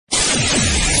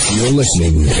You're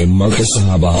listening to Marcus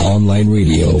Sahaba Online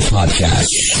Radio Podcast.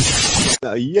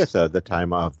 Yes, the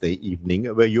time of the evening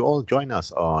where you all join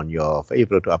us on your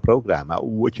favorite program,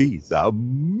 which is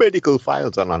Medical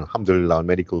Files. And Alhamdulillah, on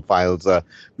Medical Files,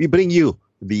 we bring you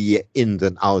the ins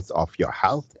and outs of your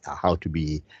health, how to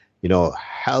be,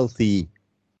 healthy,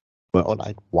 well, all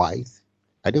right, wise.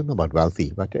 I don't know about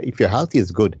wealthy, but if your health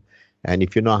is good and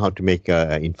if you know how to make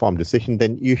an informed decision,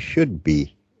 then you should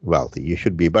be wealthy. You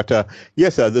should be. But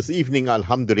yes, this evening,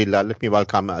 Alhamdulillah, let me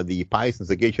welcome the pious and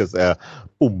sagacious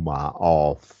Ummah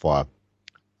of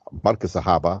Marcus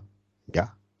Sahaba. Yeah,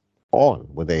 all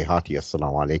with a hearty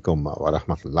Assalamu alaikum wa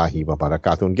rahmatullahi wa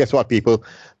barakatuh. And guess what, people?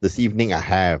 This evening I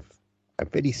have a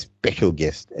very special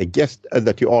guest, a guest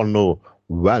that you all know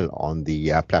well on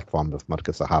the platform of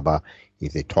Marcus Sahaba.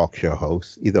 He's a talk show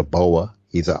host, he's a bower,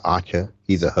 he's an archer,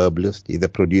 he's a herbalist, he's a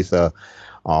producer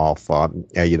of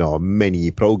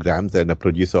many programs and a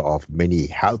producer of many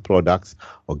health products,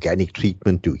 organic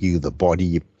treatment to heal the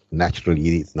body.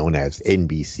 Naturally, it's known as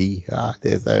NBC.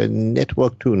 There's a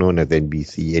network too known as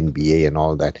NBC, NBA, and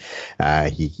all that.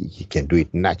 He can do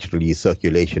it naturally,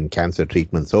 circulation, cancer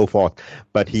treatment, so forth.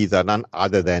 But he's none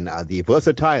other than the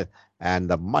versatile and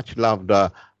the much-loved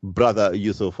brother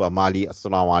Yusuf Mali.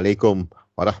 Assalamu alaikum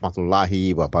wa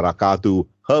rahmatullahi wa barakatuh.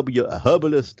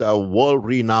 Herbalist,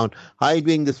 world-renowned. How are you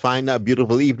doing this fine,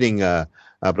 beautiful evening,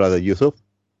 brother Yusuf?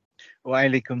 Wa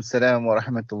alaikum salam wa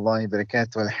rahmatullahi wa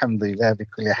barakatuh. Alhamdulillah bi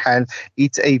kulli hal.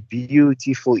 It's a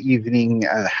beautiful evening.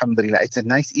 Alhamdulillah. It's a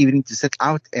nice evening to sit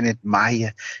out and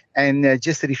admire and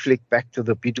just reflect back to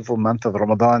the beautiful month of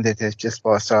Ramadan that has just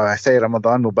passed. So I say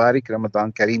Ramadan Mubarak,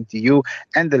 Ramadan Kareem to you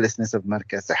and the listeners of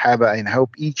Markaz Sahaba, and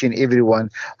hope each and everyone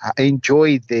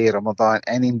enjoyed their Ramadan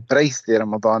and embraced their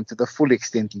Ramadan to the full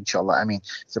extent, inshallah. I mean,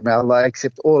 so may Allah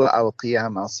accept all our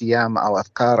qiyam, our siyam, our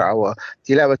adhkar, our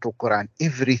tilawat al-Quran,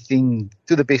 everything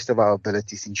to the best of our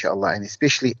abilities, inshallah, and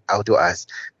especially our du'as.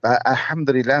 But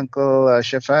alhamdulillah, Uncle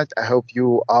Shafat, I hope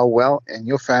you are well and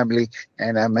your family,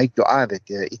 and I make dua that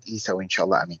it is so,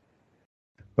 inshallah. Ameen.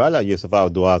 Well, Yusuf, our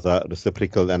du'as are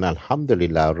reciprocal, and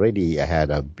alhamdulillah, already I had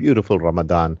a beautiful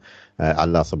Ramadan.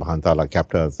 Allah subhanahu wa ta'ala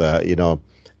kept us,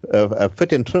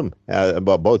 fit and trim,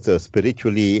 both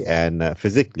spiritually and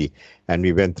physically. And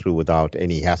we went through without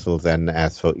any hassles. And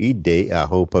as for Eid Day, I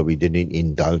hope we didn't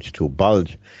indulge to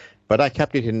bulge. But I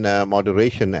kept it in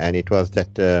moderation, and it was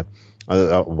that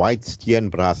white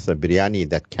Steenbras biryani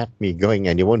that kept me going,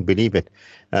 and you won't believe it.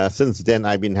 Since then,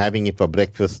 I've been having it for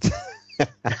breakfast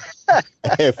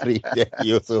every day,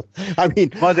 Yusuf. I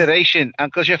mean, moderation,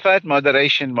 Uncle Shafat,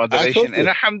 moderation. And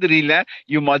alhamdulillah,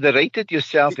 you moderated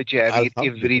yourself that you're having it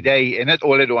every day and not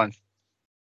all at once.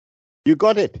 You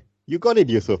got it,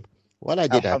 Yusuf. What I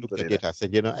did, I looked at it, I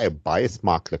said, I buy a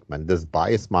smart click, man. This buy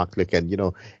a smart click, and,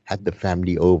 had the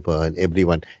family over and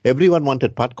everyone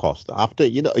wanted podcast. After,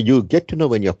 you get to know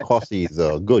when your course is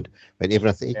good. When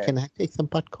everyone says, hey, can I take some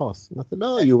podcast? And I said,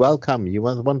 no, you're welcome. You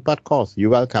want one podcast? You're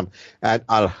welcome. And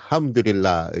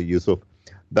alhamdulillah, Yusuf,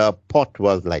 the pot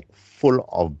was like full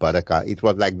of barakah. It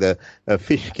was like the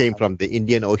fish came from the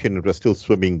Indian Ocean. It was still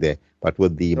swimming there. But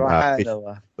with the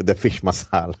fish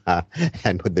masala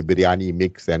and with the biryani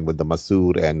mix and with the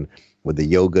masoor and with the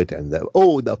yogurt and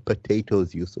the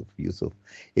potatoes, Yusuf.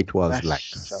 It was like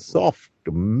soft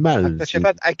melt.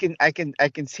 Shafat, I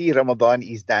can see Ramadan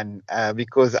is done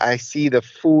because I see the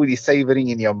food is savoring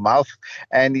in your mouth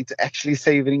and it's actually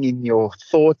savoring in your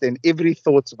thought, and every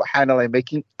thought, subhanAllah,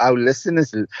 making our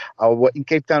listeners, in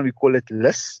Cape Town we call it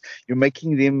lists. You're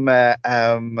making them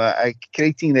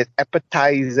creating that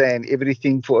appetizer and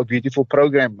everything for a beautiful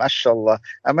program. MashaAllah.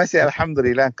 I must say,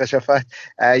 alhamdulillah, Shafat,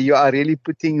 you are really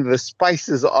putting the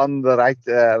spices on the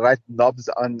right knobs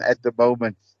on at the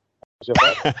moment.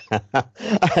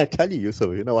 I tell you,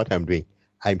 Yusuf, you know what I'm doing?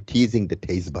 I'm teasing the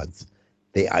taste buds.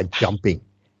 They are jumping.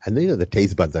 And the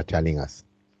taste buds are telling us,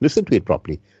 listen to it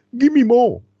properly. Give me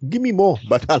more.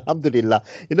 But alhamdulillah,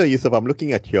 Yusuf, I'm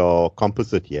looking at your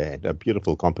composite here, a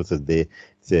beautiful composite there. It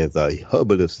says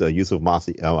herbalist Yusuf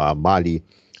Mali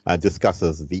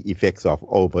discusses the effects of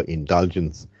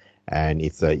overindulgence. And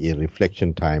it's a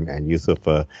reflection time. And Yusuf,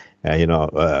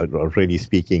 really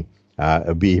speaking,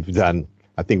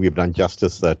 I think we've done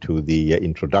justice to the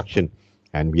introduction,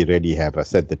 and we really have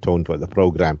set the tone for the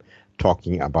program,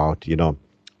 talking about,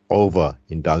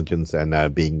 overindulgence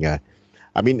and being,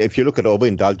 if you look at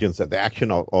overindulgence, the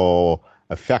action or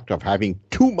effect of having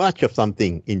too much of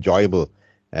something enjoyable.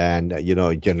 And,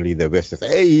 generally the West says,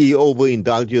 hey, he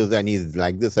overindulges and he's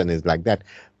like this and he's like that.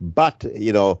 But,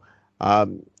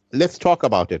 let's talk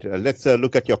about it. Let's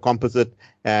look at your composite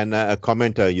and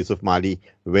comment, Yusuf Mali,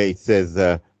 where it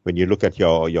says, when you look at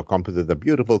your composite, the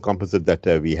beautiful composite that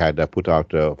we had put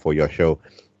out for your show,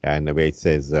 and where it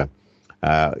says,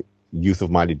 Yusuf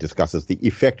Mali discusses the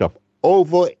effect of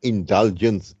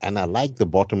overindulgence, and I like the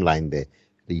bottom line there,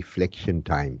 reflection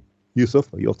time. Yusuf,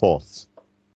 your thoughts?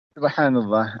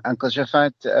 Subhanallah, Uncle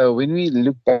Shafat, when we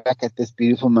look back at this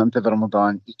beautiful month of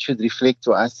Ramadan, it should reflect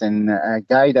to us and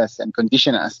guide us and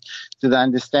condition us to the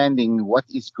understanding what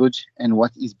is good and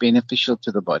what is beneficial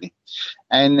to the body.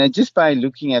 And just by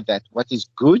looking at that, what is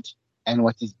good and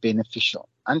what is beneficial.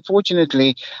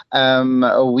 Unfortunately,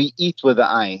 we eat with the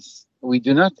eyes. We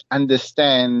do not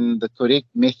understand the correct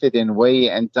method and way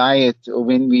and diet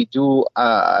when we do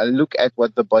look at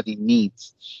what the body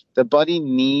needs. The body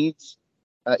needs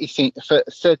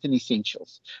certain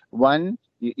essentials. One,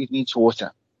 it needs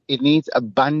water. It needs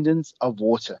abundance of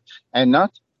water, and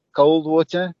not cold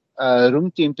water, room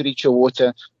temperature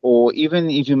water, or even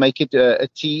if you make it a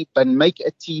tea, but make a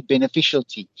tea beneficial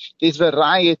tea. There's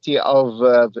variety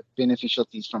of beneficial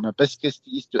teas, from hibiscus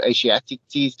teas to Asiatic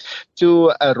teas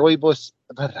to rooibos,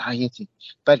 variety.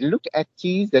 But look at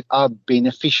teas that are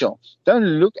beneficial. Don't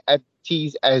look at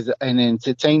teas as an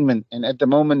entertainment, and at the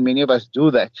moment many of us do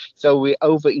that, so we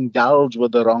overindulge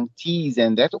with the wrong teas,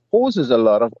 and that causes a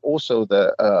lot of also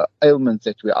the ailments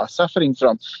that we are suffering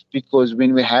from, because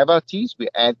when we have our teas we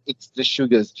add extra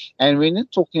sugars, and we're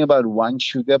not talking about one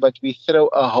sugar, but we throw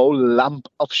a whole lump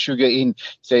of sugar in.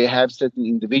 So you have certain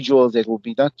individuals that will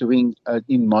be not doing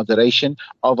in moderation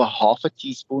of a half a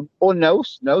teaspoon or no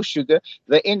sugar.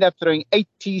 They end up throwing 8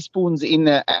 teaspoons in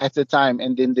at a time,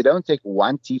 and then they don't take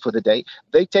one tea for the day.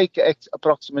 They take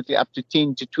approximately up to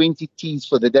 10 to 20 teas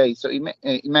for the day. So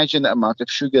imagine the amount of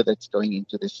sugar that's going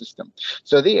into the system.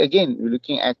 So there again, we're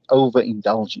looking at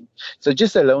overindulging. So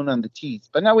just alone on the teas.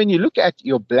 But now when you look at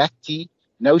your black tea,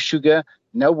 no sugar,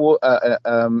 no milk,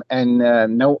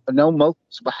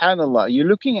 subhanallah, you're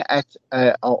looking at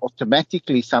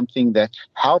automatically something that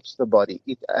helps the body.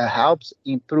 It helps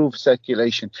improve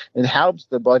circulation. It helps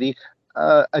the body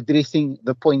addressing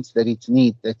the points that it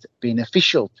needs, that's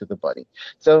beneficial to the body.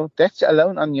 So that's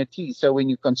alone on your tea. So when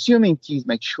you're consuming teas,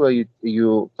 make sure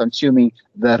you're consuming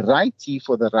the right tea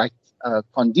for the right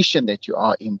condition that you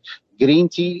are in. Green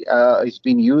tea is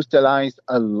being utilized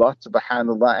a lot,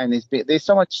 subhanAllah, and there's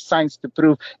so much science to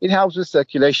prove it helps with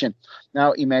circulation.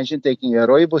 Now imagine taking a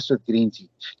rooibos with green tea.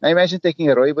 Now imagine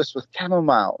taking a rooibos with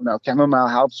chamomile. Now chamomile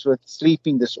helps with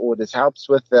sleeping disorders, helps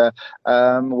with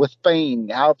pain,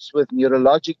 helps with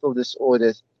neurological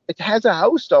disorders. It has a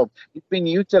host of, it's been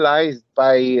utilized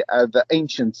by the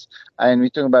ancients, and we're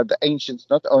talking about the ancients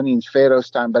not only in Pharaoh's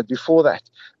time, but before that.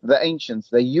 The ancients,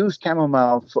 they used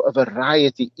chamomile for a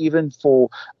variety, even for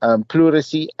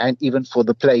pleurisy and even for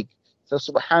the plague. So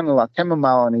subhanAllah,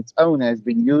 chamomile on its own has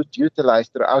been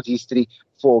utilized throughout history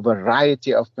for a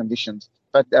variety of conditions.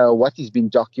 But what has been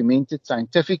documented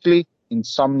scientifically,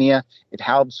 insomnia, it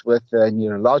helps with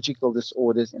neurological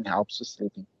disorders and helps with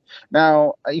sleeping.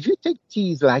 Now, if you take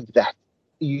teas like that,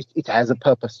 it has a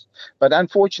purpose. But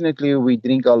unfortunately, we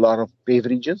drink a lot of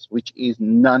beverages, which is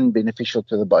non-beneficial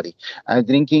to the body.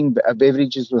 Drinking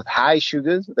beverages with high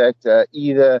sugars, that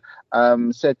either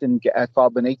certain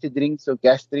carbonated drinks or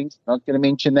gas drinks, not going to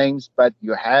mention names, but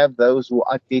you have those who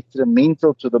are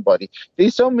detrimental to the body.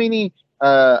 There's so many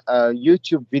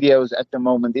YouTube videos at the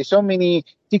moment. There's so many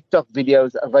TikTok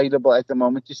videos available at the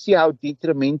moment to see how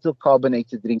detrimental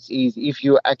carbonated drinks is. If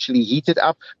you actually heat it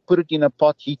up, put it in a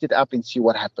pot, heat it up and see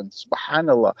what happens.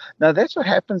 Subhanallah. Now that's what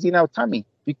happens in our tummy,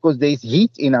 because there's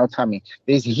heat in our tummy.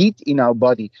 There's heat in our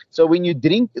body. So when you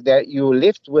drink that, you're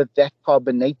left with that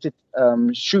carbonated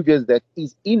sugars that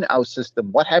is in our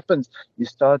system. What happens? You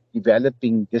start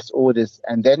developing disorders,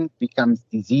 and then becomes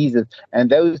diseases. And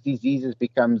those diseases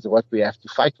becomes what we have to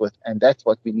fight with. And that's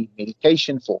what we need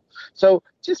medication for. So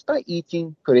just by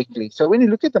eating correctly. So when you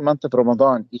look at the month of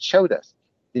Ramadan, it showed us,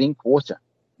 drink water.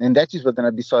 And that is what the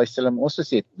Nabi Sallallahu Alaihi Wasallam also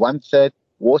said, 1/3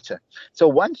 water. So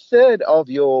 1/3 of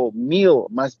your meal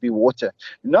must be water,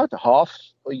 not half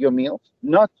your meal,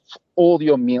 not all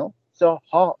your meal. So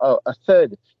a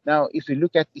third. Now, if you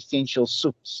look at essential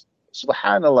soups,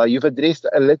 subhanallah, you've addressed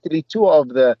literally 2 of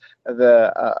the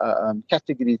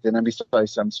categories that Nabi Sallallahu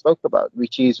Alaihi Wasallam spoke about,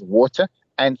 which is water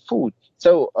and food.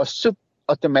 So a soup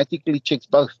automatically checks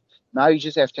both. Now you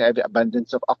just have to have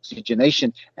abundance of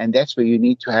oxygenation, and that's where you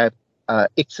need to have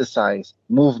exercise,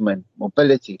 movement,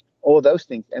 mobility, all those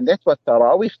things. And that's what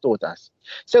Taraweeh taught us.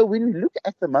 So when we look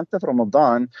at the month of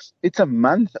Ramadan, it's a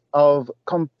month of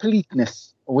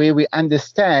completeness, where we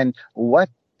understand what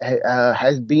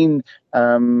has been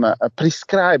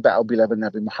prescribed by our beloved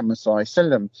Nabi Muhammad Sallallahu Alaihi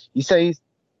Wasallam. He says,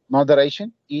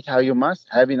 moderation, eat how you must,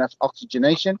 have enough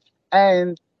oxygenation,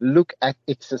 and look at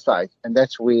exercise, and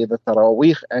that's where the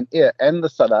Taraweeh and the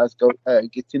Salahs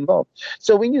gets involved.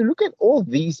 So when you look at all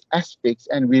these aspects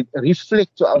and we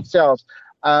reflect to ourselves,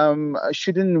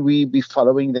 shouldn't we be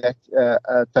following that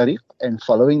tariq and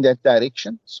following that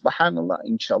direction? Subhanallah,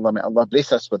 inshallah, may Allah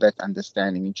bless us with that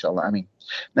understanding, inshallah. I mean,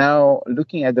 now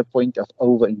looking at the point of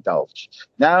overindulge.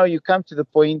 Now you come to the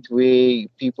point where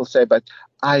people say, but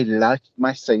I like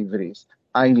my savories,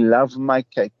 I love my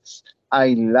cakes,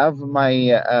 I love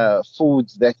my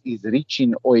foods that is rich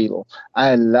in oil.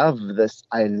 I love this.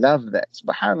 I love that.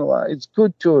 Subhanallah, it's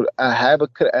good to have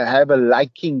a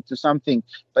liking to something,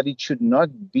 but it should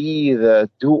not be the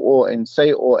do or and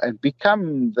say or and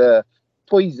become the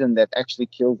poison that actually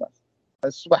kills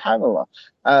us. Subhanallah,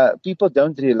 people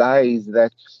don't realize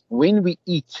that when we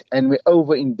eat and we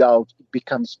overindulge, it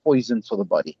becomes poison for the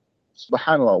body.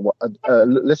 Subhanallah,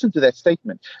 listen to that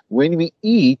statement. When we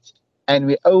eat and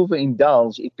we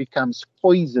overindulge, it becomes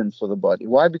poison for the body.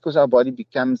 Why? Because our body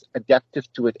becomes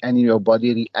adaptive to it and your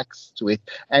body reacts to it.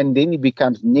 And then it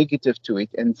becomes negative to it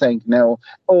and saying no,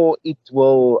 or it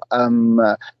will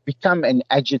become an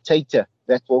agitator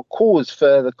that will cause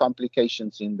further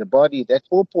complications in the body, that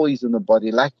will poison the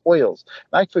body, like oils.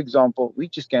 Like, for example, we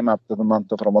just came up to the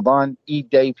month of Ramadan, Eid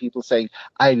day, people saying,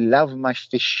 I love my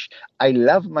fish, I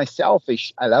love my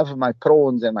shellfish, I love my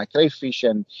prawns and my crayfish,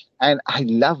 and I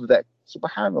love that.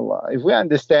 Subhanallah, if we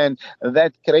understand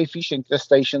that crayfish and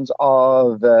crustaceans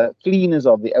are the cleaners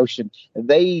of the ocean,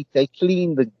 they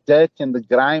clean the dirt and the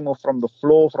grime or from the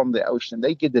floor from the ocean.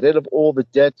 They get rid of all the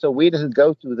dirt. So where does it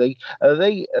go to?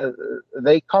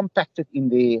 They compact it in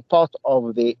the part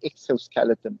of the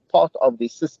exoskeleton, part of the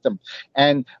system.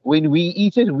 And when we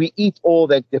eat it, we eat all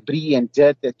that debris and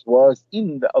dirt that was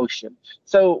in the ocean.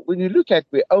 So when you look at,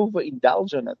 we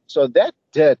overindulge on it. So that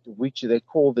dirt, which they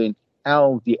call the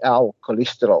LDL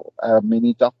cholesterol.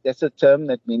 That's a term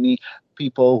that many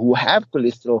people who have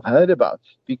cholesterol heard about,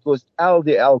 because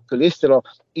LDL cholesterol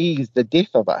is the death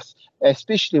of us,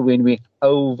 especially when we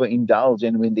overindulge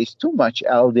and when there's too much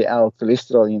LDL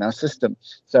cholesterol in our system.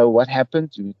 So what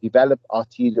happens? We develop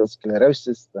arterial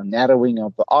sclerosis, the narrowing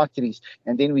of the arteries,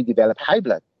 and then we develop high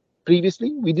blood.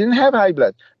 Previously, we didn't have high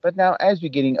blood, but now as we're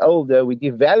getting older, we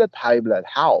develop high blood.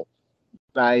 How?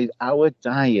 By our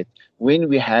diet, when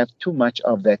we have too much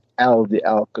of that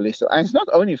LDL cholesterol. And it's not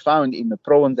only found in the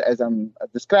prawns as I'm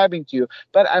describing to you,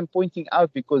 but I'm pointing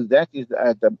out because that is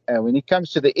when it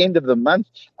comes to the end of the month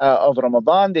of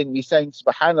Ramadan, then we're saying,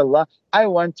 subhanallah, I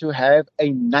want to have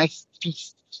a nice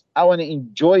feast. I want to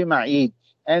enjoy my Eid.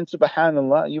 And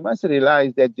subhanallah, you must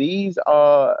realize that these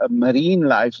are marine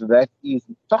life that is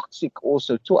toxic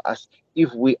also to us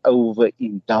if we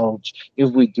overindulge, if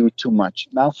we do too much.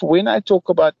 Now, when I talk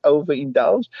about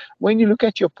overindulge, when you look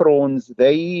at your prawns,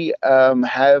 they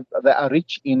are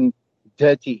rich in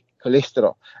dirty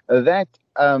cholesterol that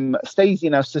stays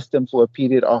in our system for a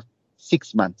period of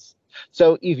 6 months.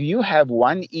 So if you have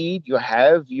one Eid, you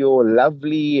have your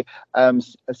lovely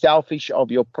shellfish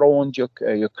of your prawns, your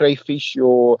crayfish,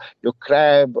 your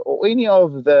crab, or any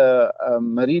of the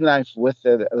marine life with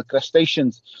the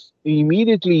crustaceans,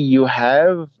 immediately you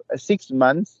have 6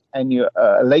 months, and you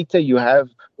later you have,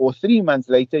 or 3 months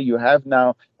later, you have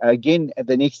now again at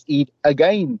the next Eid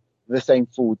again the same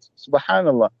foods.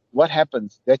 Subhanallah, what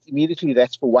happens? That immediately,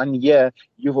 that's for 1 year,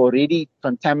 you've already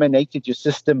contaminated your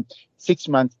system. 6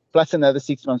 months plus another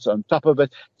 6 months on top of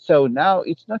it. So now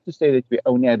it's not to say that we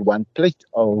only had one plate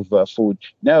of food.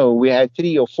 No, we had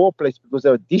 3 or 4 plates because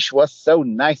our dish was so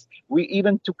nice. We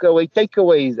even took away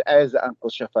takeaways, as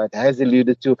Uncle Shafat has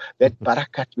alluded to, that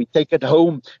barakat. We take it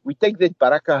home. We take that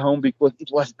barakah home because it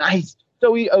was nice.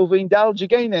 So we overindulge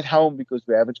again at home because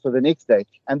we have it for the next day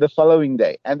and the following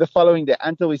day and the following day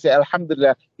until we say,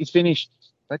 Alhamdulillah, it's finished.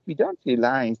 But we don't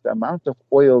realize the amount of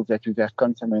oil that we have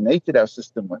contaminated our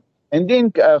system with. And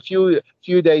then a few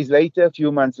days later, a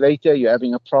few months later, you're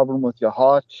having a problem with your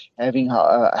heart, having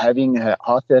heart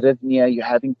arrhythmia, you're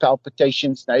having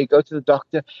palpitations. Now you go to the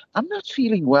doctor. I'm not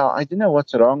feeling well. I don't know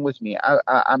what's wrong with me.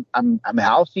 I'm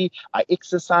healthy. I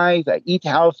exercise. I eat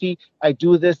healthy. I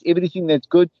do this, everything that's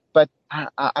good. But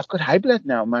I've got high blood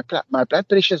now. My blood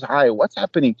pressure is high. What's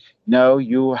happening? No,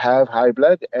 you have high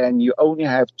blood and you only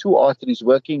have 2 arteries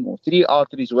working or 3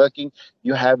 arteries working.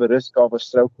 You have a risk of a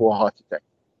stroke or a heart attack.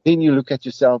 Then you look at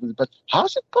yourself, but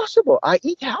how's it possible? I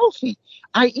eat healthy.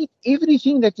 I eat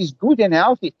everything that is good and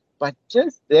healthy. But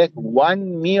just that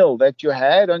one meal that you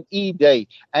had on Eid day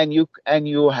and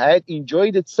you had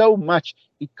enjoyed it so much,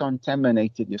 it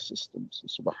contaminated your system.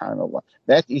 So, subhanallah.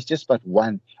 That is just but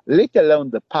one. Let alone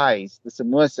the pies, the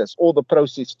samosas, all the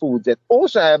processed foods that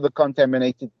also have the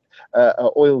contaminated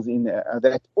oils in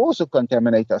that also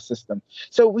contaminate our system.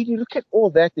 So when you look at all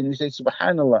that and you say,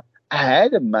 Subhanallah, I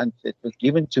had a month that was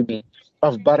given to me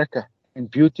of barakah and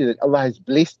beauty that Allah has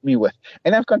blessed me with,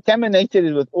 and I've contaminated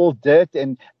it with all dirt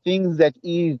and things that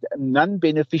is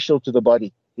non-beneficial to the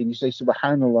body. Then you say,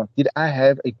 Subhanallah, did I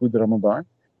have a good Ramadan?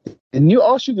 And you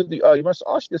must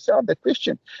ask yourself that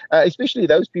question, especially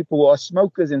those people who are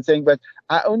smokers and saying, "But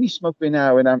I only smoke when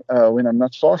I'm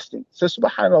not fasting." So,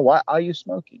 Subhanallah, why are you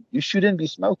smoking? You shouldn't be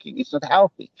smoking. It's not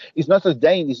healthy. It's not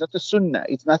ordained. It's not a sunnah.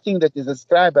 It's nothing that is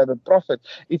ascribed by the Prophet.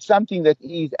 It's something that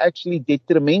is actually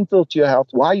detrimental to your health.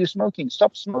 Why are you smoking?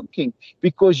 Stop smoking,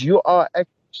 because you are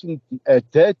actually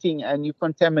dirting and you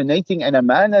contaminating an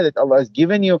amana that Allah has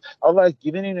given you. Allah has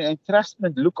given you an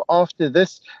entrustment. Look after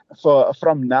this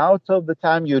from now till the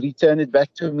time you return it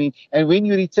back to me. And when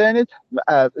you return it,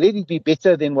 let it be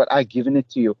better than what I've given it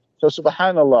to you. So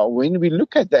subhanallah, when we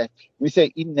look at that, we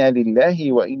say, Inna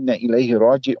lillahi wa inna ilayhi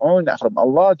raji'un. From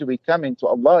Allah do we come, and to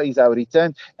Allah is our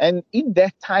return. And in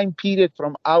that time period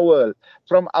from our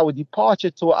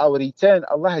departure to our return,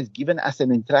 Allah has given us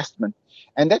an entrustment.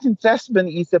 And that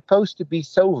entrustment is supposed to be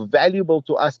so valuable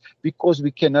to us, because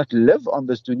we cannot live on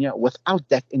this dunya without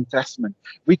that entrustment.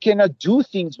 We cannot do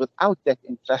things without that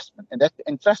entrustment. And that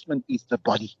entrustment is the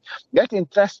body. That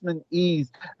entrustment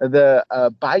is the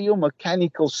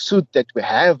biomechanical suit that we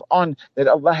have on, that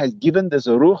Allah has given this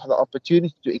ruh the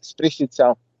opportunity to express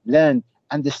itself, learn,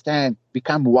 understand,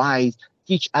 become wise,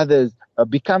 teach others,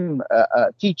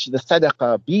 teach the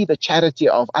sadaqah, be the charity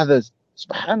of others.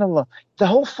 Subhanallah, the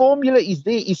whole formula is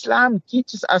there. Islam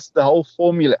teaches us the whole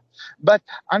formula. But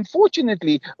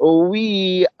unfortunately,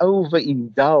 we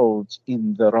overindulge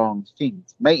in the wrong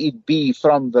things. May it be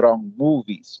from the wrong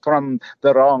movies, from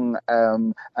the wrong,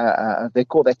 they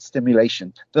call that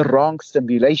stimulation. The wrong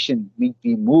stimulation, may it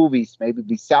be movies, maybe it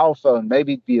be cell phone,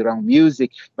 maybe it be wrong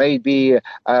music, maybe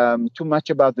too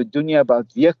much about the dunya,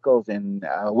 about vehicles and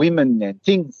women and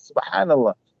things.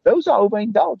 Subhanallah. Those are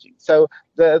overindulging. So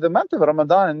the month of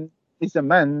Ramadan is a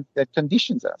month that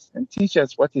conditions us and teaches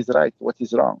us what is right, what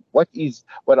is wrong, what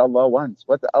Allah wants,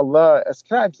 what Allah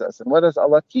ascribes us, and what does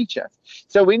Allah teach us.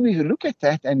 So when we look at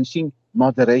that and we see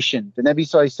moderation, the Nabi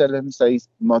Sallallahu Alaihi Wasallam says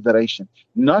moderation.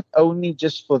 Not only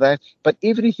just for that, but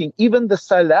everything. Even the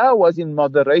salah was in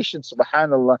moderation,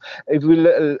 subhanallah. If we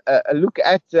look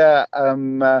at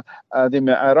the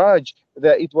Mi'raj,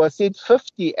 it was said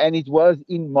 50 and it was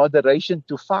in moderation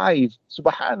to 5,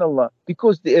 subhanallah,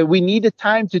 because we needed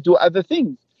time to do other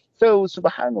things. So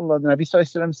subhanallah, the Nabi Sallallahu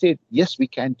Alaihi Wasallam said, yes, we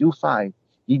can do 5.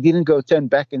 He didn't go turn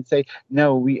back and say,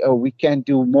 no, we can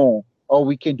do more or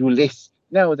we can do less.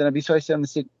 No, the Nabi Sallallahu Alaihi Wasallam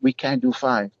said, we can do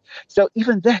 5. So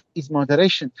even that is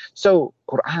moderation. So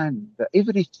Quran,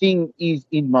 everything is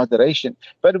in moderation.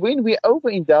 But when we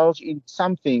overindulge in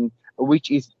something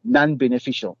which is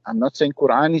non-beneficial, I'm not saying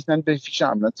Quran is non-beneficial,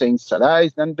 I'm not saying Salah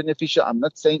is non-beneficial, I'm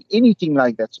not saying anything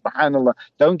like that, subhanallah,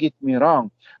 don't get me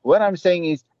wrong. What I'm saying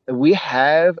is we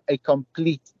have a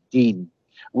complete deen.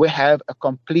 We have a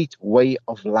complete way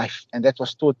of life, and that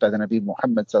was taught by the Nabi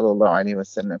Muhammad sallallahu alaihi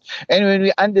wasallam. And when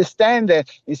we understand that,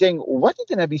 he's saying, what did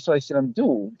the Nabi sallallahu alaihi wasallam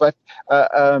do? But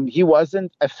he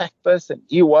wasn't a fat person.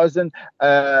 He wasn't,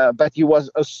 but he was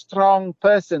a strong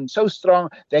person, so strong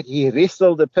that he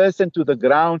wrestled the person to the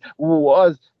ground who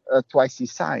was twice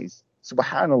his size.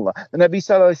 Subhanallah. The Nabi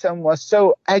sallallahu alaihi wasallam was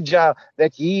so agile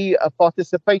that he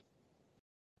participated.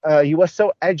 He was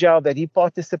so agile that he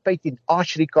participated in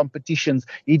archery competitions.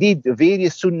 He did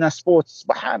various sunnah sports,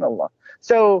 subhanallah.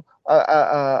 So,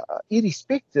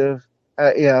 irrespective,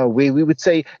 where we would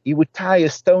say he would tie a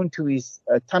stone to his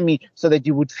tummy so that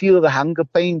you would feel the hunger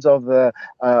pains of the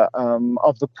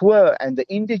poor and the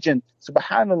indigent.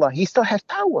 Subhanallah, he still had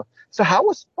power. So how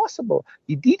was it possible?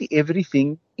 He did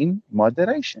everything in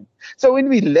moderation. So when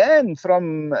we learn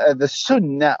from the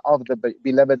sunnah of the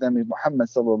beloved Nabi Muhammad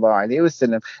sallallahu alaihi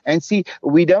wasallam, and see,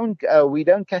 we don't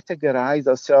categorize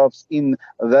ourselves in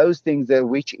those things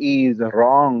which is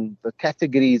wrong, the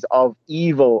categories of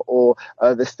evil or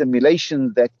the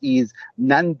stimulations that is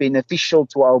non-beneficial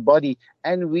to our body,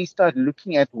 and we start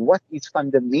looking at what is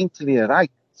fundamentally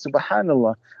right.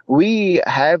 Subhanallah, we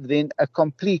have then a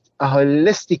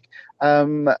holistic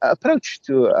approach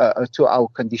to our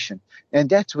condition. And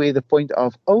that's where the point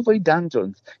of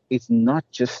overindulgence is not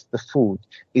just the food,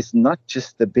 it's not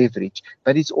just the beverage,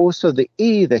 but it's also the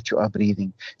air that you are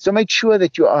breathing. So make sure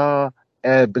that you are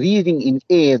breathing in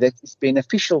air that is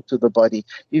beneficial to the body.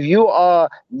 If you are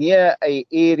near an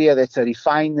area that's a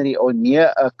refinery or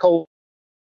near a coal,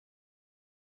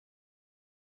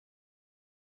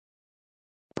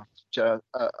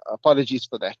 apologies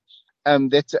for that.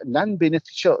 that's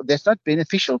non-beneficial, that's not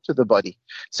beneficial to the body.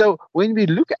 So when we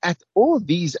look at all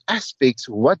these aspects,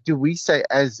 what do we say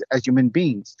as human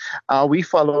beings? Are we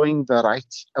following the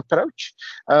right approach?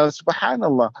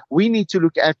 Subhanallah, we need to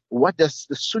look at what does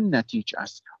the Sunnah teach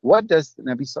us? What does the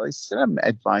Nabi Sallallahu Alaihi Wasallam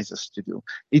advise us to do?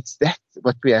 It's that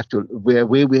what we have to, where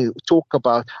we talk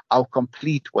about our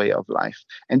complete way of life.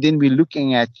 And then we're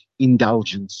looking at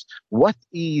indulgence. What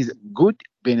is good,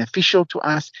 beneficial to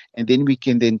us? And then we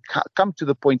can then come to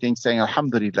the point in saying,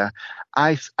 Alhamdulillah,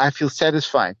 I feel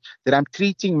satisfied that I'm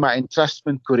treating my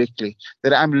entrustment correctly,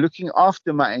 that I'm looking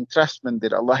after my entrustment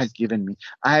that Allah has given me.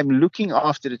 I am looking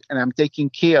after it and I'm taking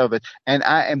care of it. And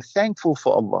I am thankful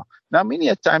for Allah. Now, many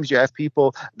a times you have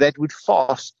people that would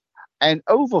fast and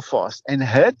overfast and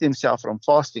hurt themselves from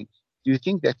fasting. Do you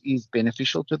think that is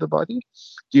beneficial to the body?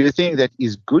 Do you think that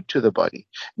is good to the body?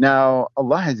 Now,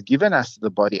 Allah has given us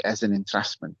the body as an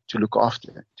entrustment to look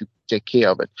after it, to take care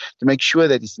of it, to make sure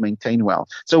that it's maintained well.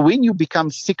 So when you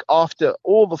become sick after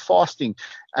all the fasting,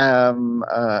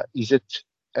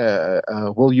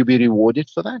 will you be rewarded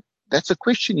for that? That's a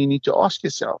question you need to ask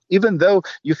yourself. Even though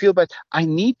you feel, but I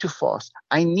need to fast,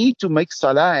 I need to make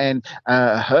salah, and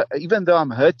even though I'm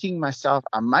hurting myself,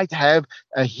 I might have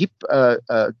a hip,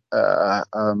 I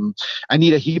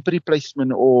need a hip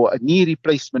replacement or a knee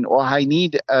replacement, or I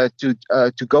need to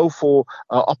go for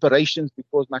operations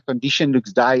because my condition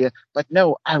looks dire. But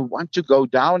no, I want to go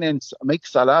down and make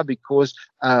salah because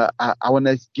I want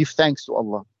to give thanks to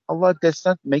Allah. Allah does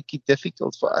not make it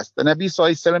difficult for us. The Nabi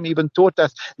Sallallahu Alaihi Wasallam even taught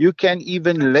us, you can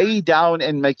even lay down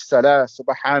and make salah,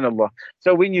 subhanallah.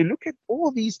 So when you look at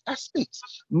all these aspects,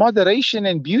 moderation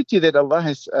and beauty that Allah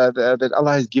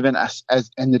has given us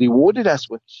and rewarded us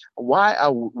with,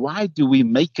 why do we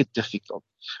make it difficult?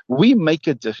 We make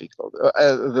it difficult.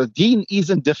 The deen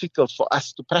isn't difficult for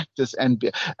us to practice. And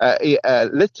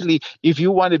literally, if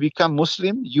you want to become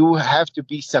Muslim, you have to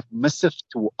be submissive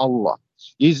to Allah.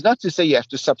 It's not to say you have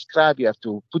to subscribe, you have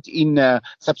to put in a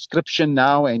subscription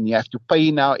now, and you have to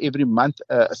pay now every month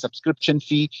a subscription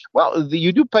fee. Well,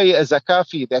 you do pay a zakah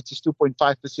fee, that is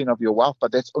 2.5% of your wealth,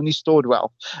 but that's only stored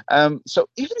wealth. So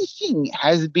everything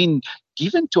has been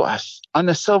given to us on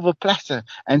a silver platter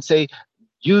and say,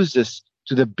 use this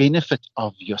to the benefit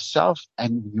of yourself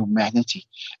and humanity.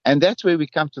 And that's where we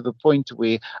come to the point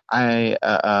where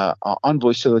on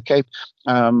Voice of the Cape,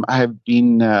 I have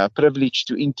been privileged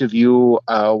to interview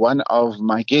one of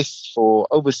my guests for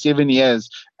over 7 years,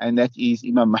 and that is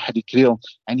Imam Mahdi Kriel.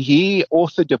 And he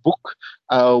authored a book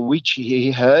which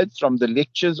he heard from the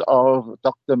lectures of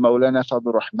Dr. Maulana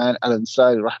Fadl Rahman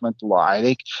Al-Ansari, Rahmatullah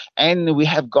Alayk. And we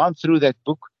have gone through that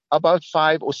book about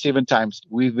 5 or 7 times.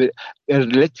 We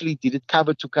literally did it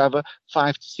cover to cover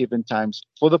 5 to 7 times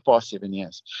for the past 7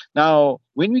 years. Now,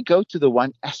 when we go to the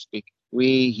one aspect where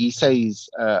he says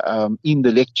in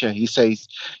the lecture, he says,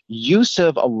 you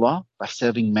serve Allah by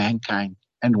serving mankind.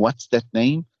 And what's that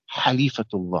name?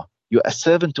 Khalifatullah. You're a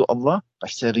servant to Allah by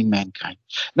serving mankind.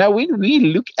 Now, when we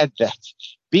look at that,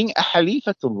 being a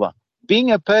Khalifatullah,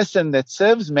 being a person that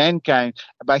serves mankind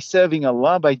by serving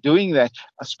Allah, by doing that,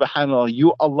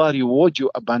 subhanAllah, Allah reward you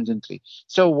abundantly.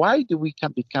 So why do we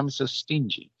become so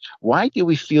stingy? Why do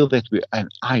we feel that we're an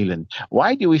island?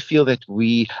 Why do we feel that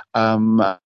we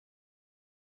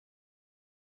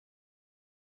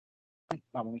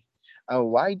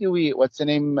why do we,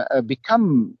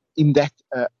 become in that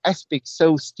aspect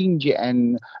so stingy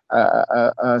and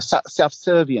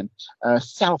self-servient,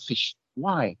 selfish?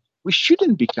 Why? We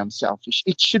shouldn't become selfish.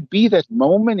 It should be that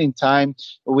moment in time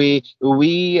where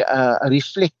we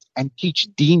reflect and teach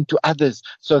deen to others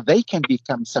so they can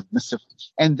become submissive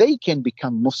and they can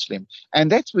become Muslim.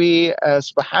 And that's where,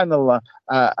 subhanAllah,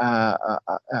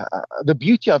 the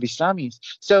beauty of Islam is.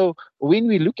 So when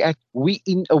we look at, we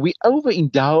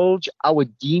overindulge our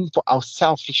deen for our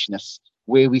selfishness,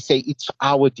 where we say it's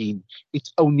our deen,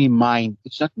 it's only mine,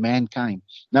 it's not mankind.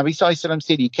 Nabi Sallallahu Alaihi Wasallam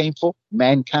said he came for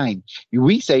mankind.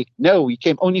 We say, no, he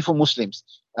came only for Muslims.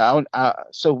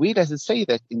 So where does it say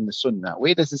that in the Sunnah?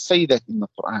 Where does it say that in the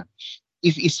Quran?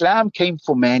 If Islam came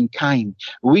for mankind,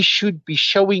 we should be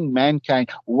showing mankind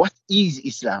what is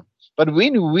Islam. But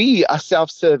when we are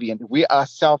self-servient, we are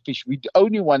selfish, we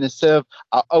only want to serve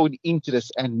our own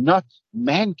interests and not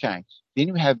mankind,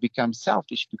 then we have become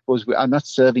selfish because we are not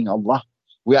serving Allah.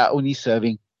 We are only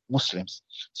serving Muslims.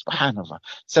 Subhanallah.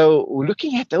 So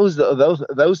looking at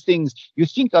those things, you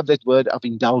think of that word of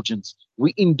indulgence.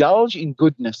 We indulge in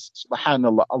goodness.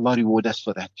 Subhanallah. Allah reward us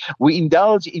for that. We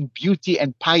indulge in beauty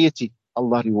and piety.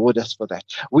 Allah reward us for that.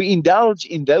 We indulge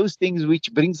in those things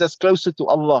which brings us closer to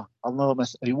Allah. Allah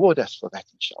must reward us for that,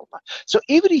 inshallah. So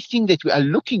everything that we are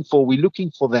looking for, we're looking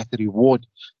for that reward.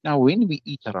 Now, when we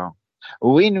eat around,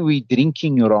 when we're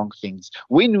drinking wrong things,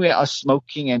 when we are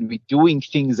smoking and we're doing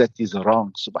things that is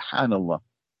wrong, subhanallah,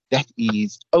 that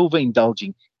is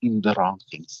overindulging in the wrong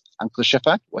things. Uncle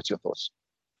Shafat, what's your thoughts?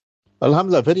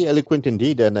 Alhamdulillah, very eloquent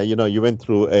indeed. And, you went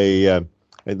through a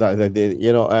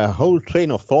whole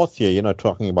train of thoughts here,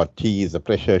 talking about teas, the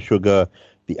pressure, sugar,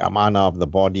 the amana of the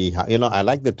body. I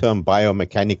like the term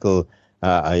biomechanical,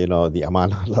 the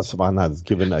amana Allah subhanahu has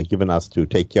given us to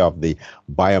take care of the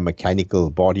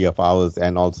biomechanical body of ours.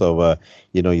 And also,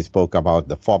 you spoke about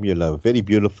the formula very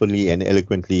beautifully and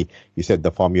eloquently. You said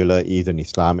the formula is in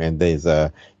Islam, and there's,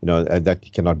 that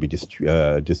cannot be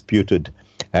disputed.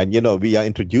 And, we are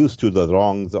introduced to the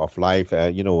wrongs of life,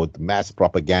 with mass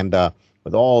propaganda,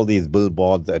 with all these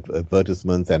billboards,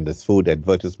 advertisements, and this food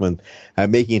advertisement,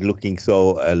 making it looking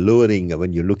so alluring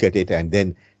when you look at it. And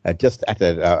then just at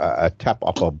a tap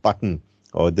of a button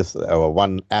or this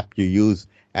one app you use,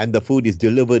 and the food is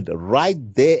delivered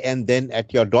right there and then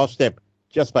at your doorstep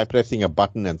just by pressing a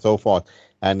button and so forth.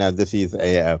 And this is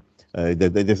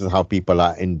this is how people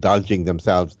are indulging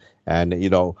themselves. And,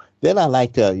 then I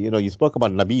liked, you spoke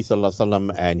about Nabi Sallallahu Alaihi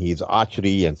Wasallam and his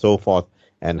archery and so forth,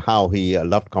 and how he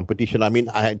loved competition. I mean,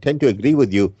 I tend to agree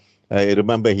with you.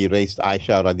 Remember, he raced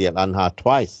Aisha radiallahu anha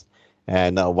twice,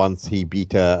 and once he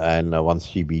beat her and once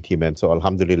she beat him. And so,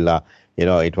 alhamdulillah,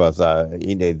 it was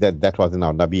that was in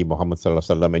our Nabi Muhammad Sallallahu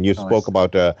Alaihi Wasallam. And you spoke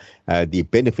about the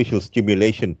beneficial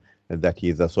stimulation that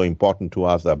is so important to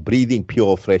us, breathing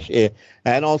pure, fresh air.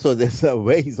 And also, there's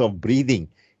ways of breathing,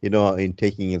 in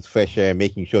taking its fresh air,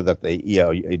 making sure that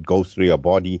it goes through your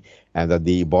body and that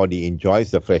the body enjoys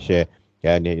the fresh air.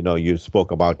 And, you spoke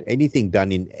about anything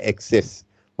done in excess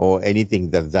or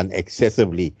anything that's done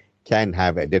excessively can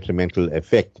have a detrimental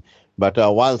effect. But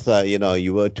whilst,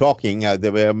 you were talking,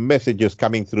 there were messages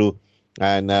coming through.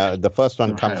 And the first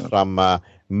one comes from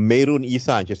Meirun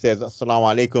Isa. And she says,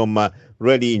 Assalamu alaikum.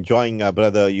 Really enjoying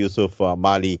Brother Yusuf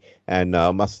Mali, and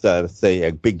must say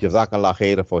a big jazakallah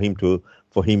khair for him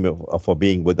for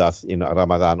being with us in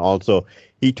Ramadan. Also,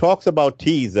 he talks about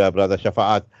teas, Brother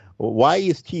Shafa'at. Why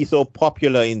is tea so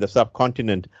popular in the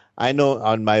subcontinent? I know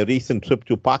on my recent trip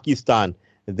to Pakistan,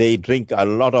 they drink a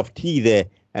lot of tea there,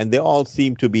 and they all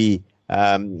seem to be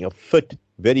fit,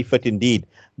 very fit indeed.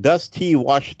 Does tea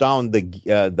wash down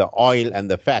the oil and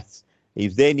the fats?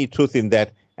 Is there any truth in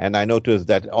that? And I noticed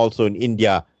that also in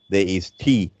India, there is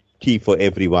tea for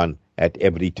everyone at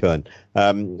every turn.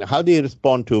 How do you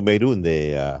respond to Meirun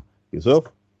there, Yusuf?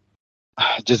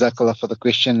 Jazakallah for the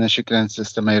question, shukran,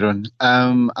 Sister Mayrun.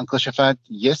 Uncle Shafat,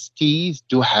 yes, teas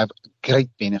do have great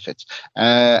benefits.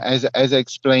 As I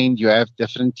explained, you have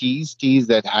different teas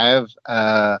that have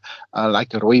like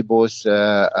rooibos,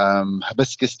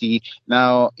 hibiscus tea.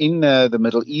 Now, in the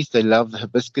Middle East, they love the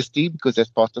hibiscus tea because that's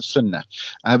part of Sunnah.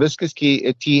 Hibiscus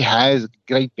tea has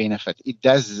great benefit. It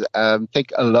does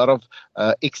take a lot of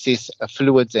excess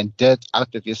fluids and dirt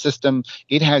out of your system.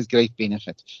 It has great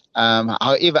benefit.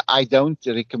 However, I don't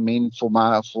recommend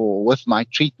with my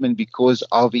treatment because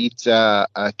of its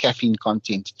caffeine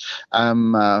content.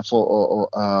 It's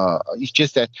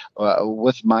just that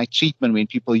with my treatment, when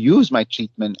people use my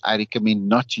treatment, I recommend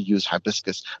not to use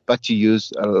hibiscus, but to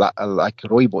use like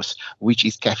rooibos, which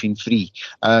is caffeine free.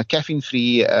 Caffeine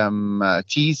free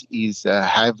teas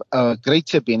have a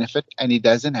greater benefit, and it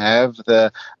doesn't have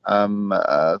the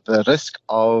risk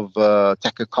of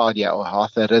tachycardia or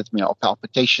heart arrhythmia or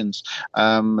palpitations,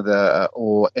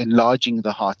 or enlarging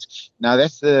the heart. Now,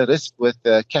 that's the risk with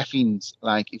caffeines.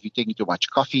 Like if you're taking too much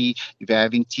coffee, if you're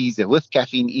having teas with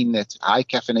caffeine in, that's high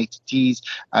caffeinated teas,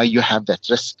 you have that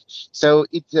risk. So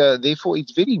therefore,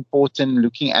 it's very important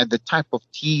looking at the type of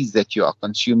teas that you are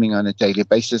consuming on a daily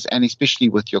basis, and especially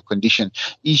with your condition.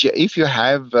 If you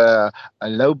have a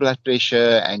low blood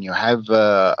pressure and you have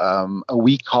a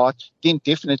weak heart, then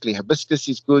definitely hibiscus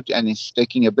is good, and it's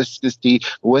taking hibiscus tea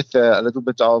with a little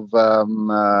bit of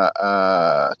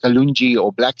kalunji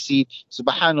or black seed.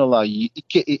 Subhanallah,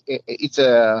 it's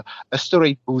a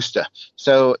steroid booster.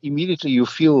 So immediately you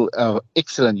feel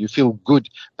excellent, you feel good.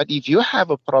 But if you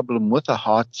have a problem with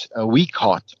a weak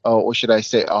heart, or should I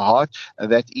say a heart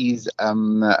that is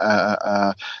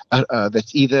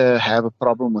that's either have a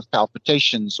problem with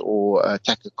palpitations or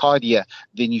tachycardia,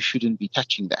 then you shouldn't be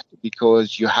touching that,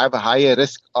 because you have a higher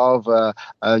risk of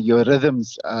your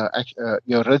rhythms,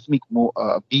 your rhythmic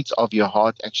beats of your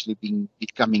heart actually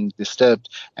becoming disturbed,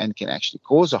 and can actually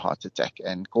cause a heart attack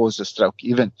and cause a stroke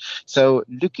even. So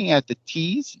looking at the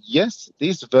teas, yes,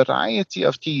 there's variety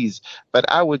of teas, but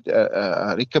I would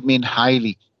recommend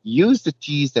highly use the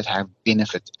teas that have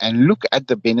benefit, and look at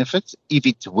the benefits. If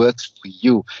it works for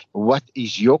you, what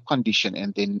is your condition,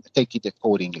 and then take it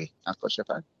accordingly. Uncle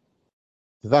Shafat?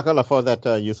 Jazakallah for that,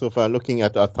 Yusuf. Looking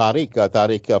at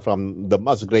Tariq from the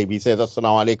Musgrave, he says,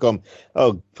 Assalamu alaikum.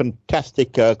 Oh,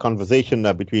 fantastic conversation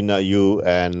between you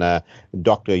and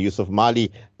Dr. Yusuf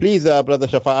Mali. Please, Brother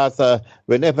Shafa'at,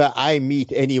 whenever I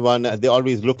meet anyone, they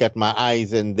always look at my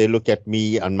eyes and they look at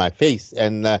me on my face.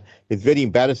 And it's very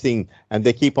embarrassing. And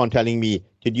they keep on telling me,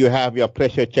 did you have your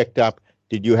pressure checked up?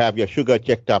 Did you have your sugar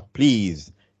checked up?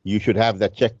 Please, you should have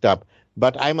that checked up.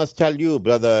 But I must tell you,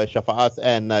 Brother Shafa'at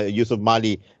and Yusuf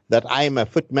Mali, that I am a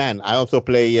fit man. I also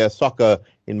play soccer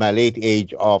in my late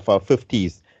age of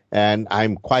 50s, and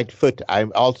I'm quite fit.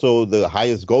 I'm also the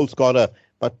highest goal scorer,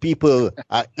 but people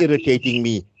are irritating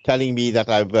me, telling me that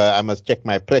I must check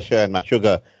my pressure and my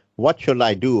sugar. What should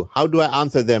I do? How do I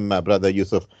answer them, Brother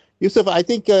Yusuf? Yusuf, I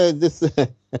think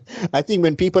I think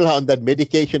when people are on that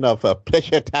medication of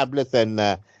pressure tablets and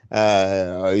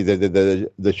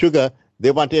the sugar, they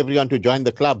want everyone to join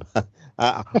the club.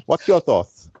 What's your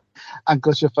thoughts?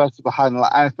 Uncle Shafat,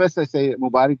 subhanAllah. And first, I say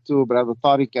Mubarak to Brother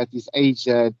Tariq at his age,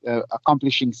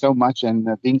 accomplishing so much and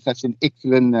being such an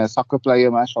excellent soccer player,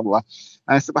 mashallah.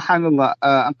 SubhanAllah,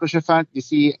 Uncle Shafat, you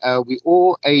see, we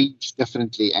all age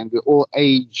differently and we all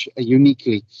age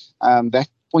uniquely. That's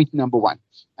point number one.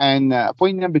 And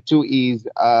point number two is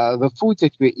the food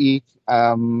that we eat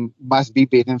must be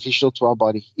beneficial to our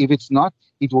body. If it's not,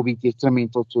 it will be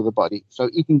detrimental to the body. So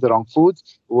eating the wrong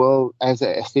foods will, as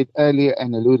I said earlier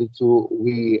and alluded to,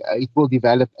 it will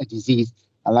develop a disease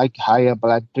like higher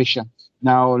blood pressure.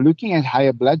 Now, looking at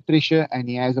higher blood pressure, and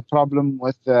he has a problem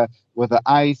with the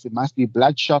eyes, it must be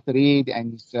bloodshot red,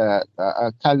 and his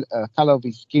color of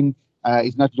his skin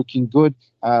is not looking good,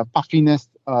 puffiness.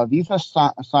 These are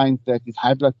signs that it's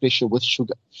high blood pressure with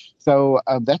sugar. So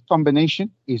that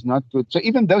combination is not good. So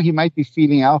even though he might be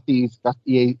feeling healthy,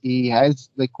 he has,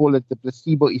 they call it the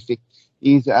placebo effect.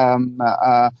 He's on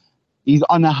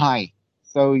a high.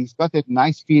 So he's got that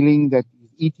nice feeling that he's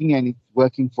eating and it's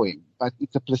working for him. But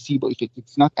it's a placebo effect.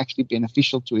 It's not actually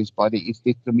beneficial to his body. It's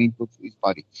detrimental to his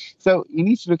body. So he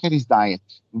needs to look at his diet.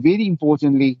 Very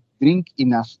importantly, drink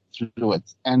enough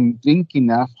fluids and drink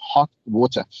enough hot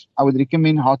water. I would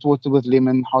recommend hot water with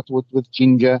lemon, hot water with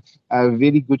ginger, a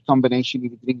very good combination.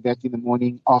 If you drink that in the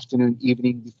morning, afternoon,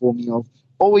 evening, before meals.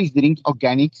 Always drink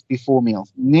organics before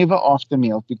meals, never after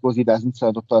meals, because it doesn't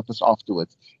serve a purpose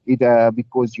afterwards.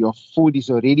 Because your food is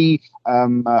already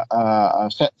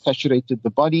saturated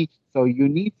the body. So you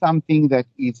need something that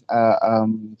is, how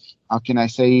can I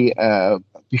say,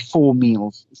 before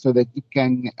meals, so that it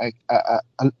can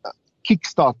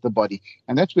kickstart the body.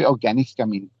 And that's where organics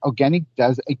come in. Organic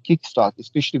does a kickstart,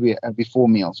 especially before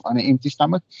meals. On an empty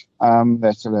stomach,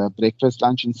 that's breakfast,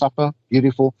 lunch, and supper.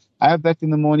 Beautiful. Have that in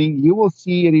the morning. You will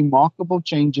see remarkable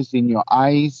changes in your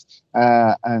eyes,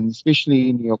 and especially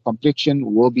in your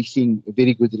complexion. We'll be seeing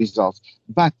very good results.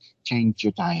 But change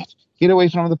your diet. Get away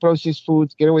from the processed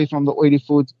foods, get away from the oily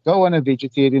foods, go on a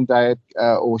vegetarian diet,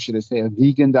 or should I say a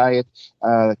vegan diet,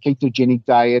 ketogenic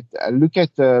diet. Look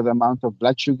at the amount of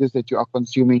blood sugars that you are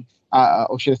consuming,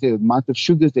 or should I say the amount of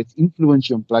sugars that influence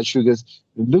your blood sugars.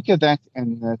 Look at that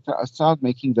and start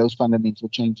making those fundamental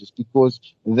changes, because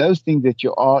those things that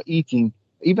you are eating,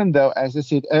 even though, as I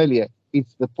said earlier,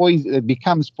 it's the poison, it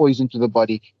becomes poison to the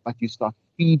body, but you start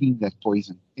feeding that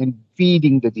poison and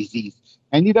feeding the disease.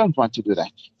 And you don't want to do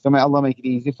that. So may Allah make it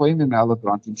easy for him, and may Allah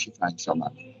grant him shifa,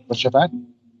 inshallah. For Shafat?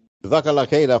 Jazakallah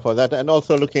khaira for that. And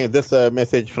also looking at this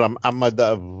message from Ahmad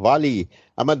Wali.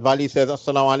 Ahmad Wali says,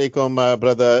 Assalamu alaikum,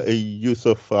 Brother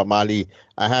Yusuf Mali.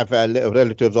 I have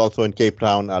relatives also in Cape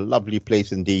Town, a lovely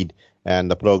place indeed,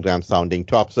 and the program sounding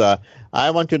tops.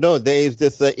 I want to know, there is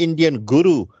this Indian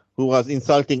guru who was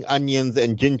insulting onions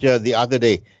and ginger the other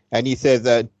day. And he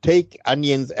says, take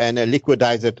onions and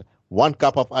liquidize it, 1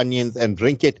 cup of onions, and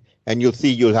drink it, and you'll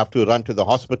see you'll have to run to the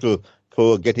hospital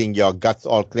for getting your guts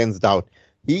all cleansed out.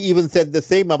 He even said the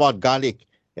same about garlic.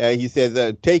 He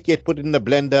says, take it, put it in the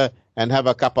blender, and have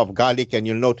a cup of garlic, and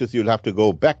you'll notice you'll have to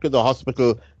go back to the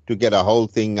hospital to get a whole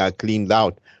thing cleaned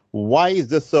out. Why is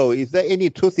this so? Is there any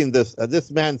truth in this? This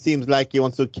man seems like he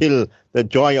wants to kill the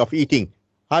joy of eating.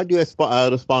 How do you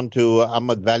respond to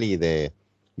Ahmad Valley there,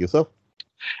 Yusuf?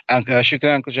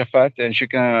 Shukran, Uncle Shafat, and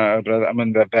shukran, Brother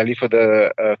Aman Valley, for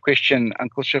the question.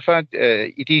 Uncle Shafat,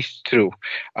 it is true.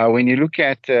 When you look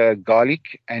at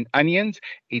garlic and onions,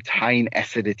 it's high in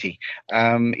acidity.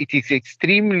 It is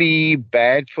extremely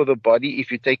bad for the body if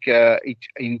you take it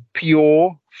in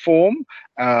pure form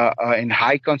in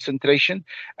high concentration,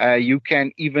 you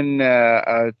can even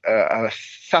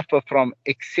suffer from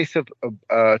excessive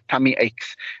tummy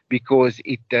aches, because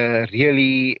it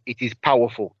is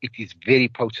powerful. It is very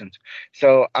potent.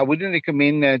 So I wouldn't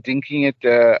recommend drinking it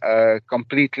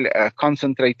completely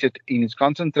concentrated in its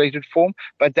concentrated form,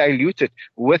 but dilute it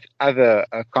with other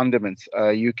condiments.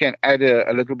 You can add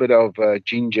a little bit of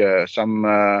ginger, some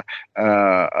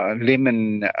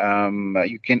lemon.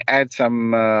 You can add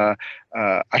some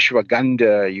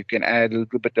ashwagandha. You can add a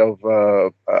little bit of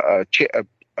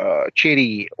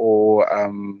cherry or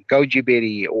goji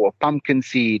berry or pumpkin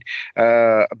seed.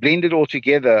 Blend it all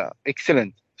together.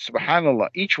 Excellent. Subhanallah,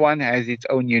 each one has its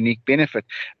own unique benefit.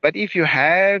 But if you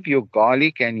have your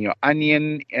garlic and your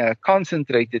onion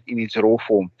concentrated in its raw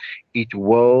form, it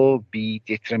will be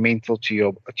detrimental to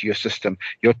your system.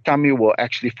 Your tummy will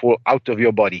actually fall out of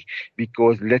your body,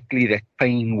 because literally that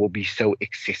pain will be so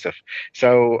excessive.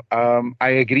 So I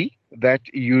agree that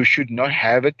you should not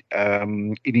have it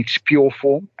in its pure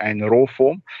form and raw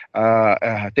form.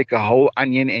 Take a whole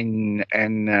onion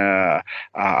and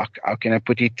how can I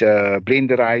put it?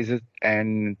 Blenderize it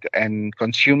and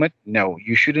consume it. No,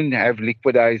 you shouldn't have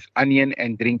liquidized onion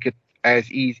and drink it as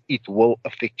is. It will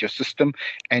affect your system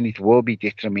and it will be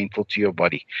detrimental to your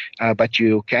body. But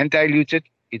you can dilute it.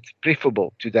 It's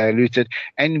preferable to dilute it.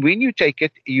 And when you take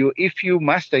it, if you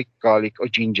must take garlic or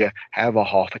ginger, have a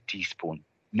half a teaspoon,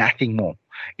 nothing more.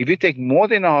 If you take more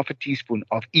than a half a teaspoon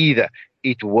of either,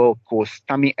 it will cause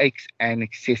tummy aches and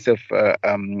excessive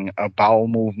bowel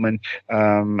movement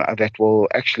that will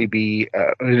actually be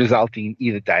resulting in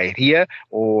either diarrhea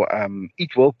or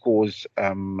it will cause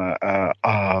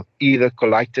either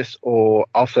colitis or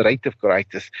ulcerative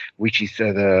colitis, which is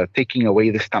the taking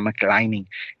away the stomach lining,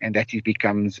 and that it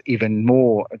becomes even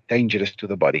more dangerous to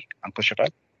the body. Uncle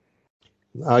Shafat?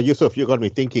 Yusuf, you got me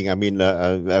thinking. I mean,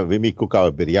 when we cook our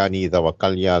biryanis, our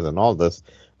kalyas, and all this,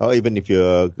 or even if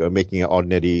you're making an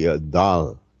ordinary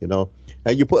dal,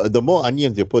 you put the more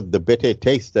onions you put, the better it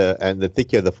tastes, and the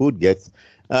thicker the food gets.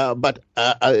 But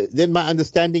then my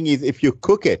understanding is, if you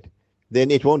cook it, then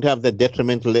it won't have the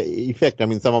detrimental effect. I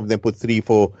mean, some of them put 3,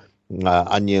 4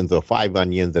 onions or 5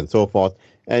 onions and so forth.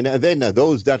 And then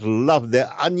those that love their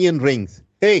onion rings,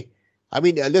 hey. I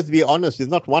mean, let's be honest,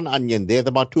 it's not one onion. There's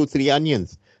about 2, 3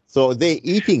 onions. So they're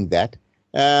eating that.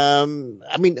 I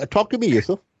mean, talk to me,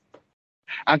 Yusuf.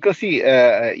 Uncle, see,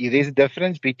 there's a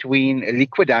difference between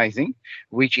liquidizing,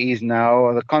 which is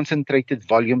now the concentrated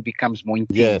volume becomes more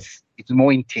intense. Yes. It's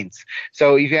more intense.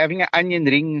 So if you're having an onion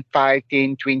ring, 5,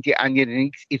 10, 20 onion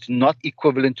rings, it's not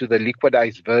equivalent to the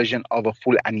liquidized version of a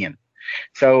full onion.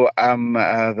 So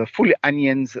the full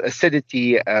onion's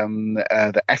acidity,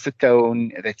 the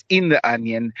acetone that's in the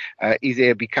onion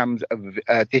becomes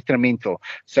detrimental.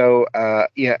 So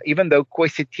even though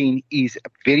quercetin is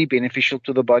very beneficial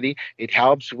to the body, it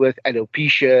helps with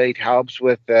alopecia, it helps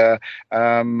with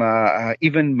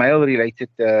even male-related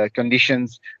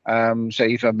conditions. So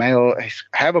if a male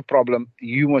have a problem,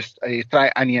 you must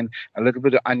try onion, a little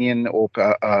bit of onion or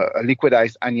a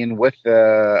liquidized onion with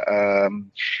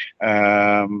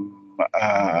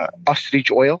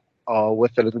ostrich oil,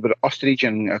 with a little bit of ostrich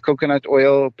and coconut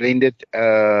oil, blend it,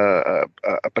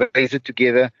 braise it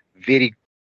together. Very.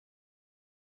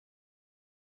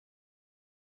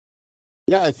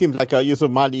 Yeah, it seems like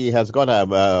Yusuf Mali has got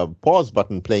a pause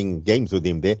button playing games with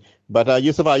him there. But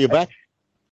Yusuf, are you back?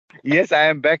 Yes, I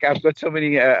am back. I've got so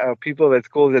many people that's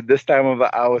called at this time of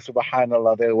the hour.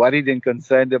 Subhanallah, they're worried and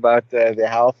concerned about their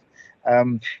health.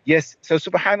 Yes, so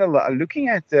subhanallah, looking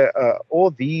at all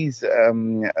these, how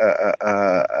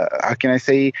can I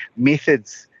say,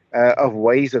 methods of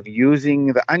ways of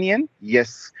using the onion,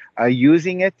 yes,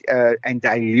 using it and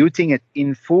diluting it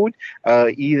in food,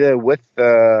 either with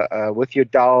your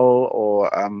dal or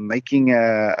making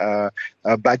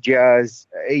bhajiyas,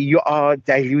 you are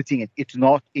diluting it. It's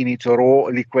not in its raw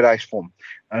liquidized form.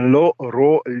 Raw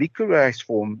liquidized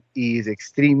form is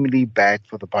extremely bad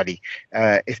for the body,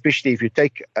 especially if you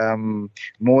take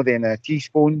more than a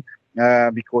teaspoon,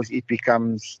 because it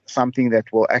becomes something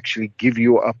that will actually give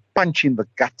you a punch in the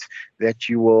gut that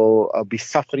you will be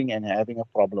suffering and having a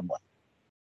problem with.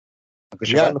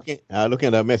 Yeah, looking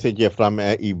at a message here from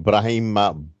Ibrahim.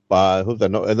 Who's the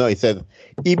no? He says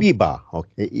Ibiba.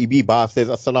 Okay, Ibiba says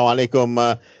Assalamu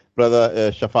alaikum,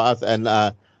 brother Shafaz and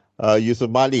Yusuf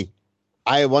Mali.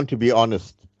 I want to be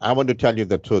honest. I want to tell you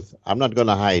the truth. I'm not going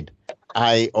to hide.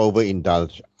 I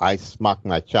overindulge. I smack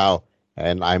my chow,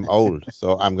 and I'm old,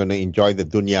 so I'm going to enjoy the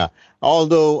dunya.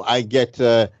 Although I get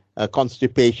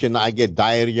constipation, I get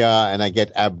diarrhea, and I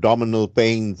get abdominal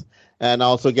pains, and I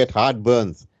also get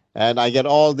heartburns, and I get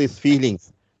all these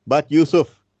feelings. But Yusuf,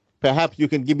 perhaps you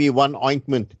can give me one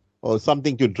ointment or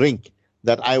something to drink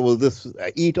that I will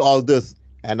eat all this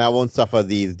and I won't suffer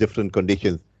these different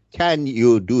conditions. Can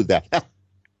you do that?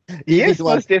 He Yes, didn't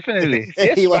want. most definitely.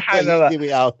 Yes, He was so subhanallah. easy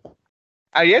way out.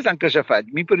 Yes, Uncle Shafat.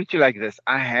 Let me put it to you like this.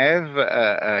 I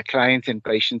have clients and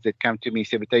patients that come to me,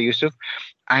 say, "But Yusuf,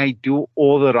 I do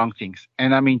all the wrong things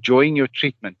and I'm enjoying your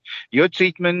treatment. Your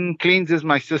treatment cleanses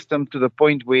my system to the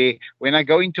point where when I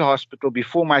go into hospital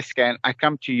before my scan, I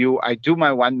come to you, I do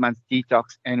my 1 month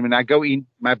detox. And when I go in,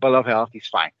 my bill of health is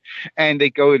fine. And they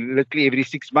go literally every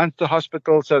 6 months to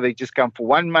hospital. So they just come for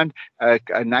 1 month, a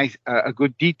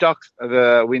good detox.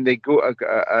 When they go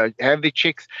have the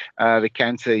checks, the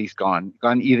cancer is gone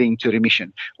either into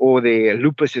remission, or their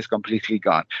lupus is completely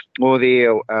gone, or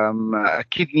their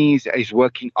kidneys is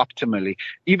working optimally,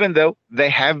 even though they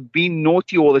have been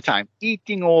naughty all the time,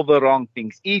 eating all the wrong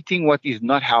things, eating what is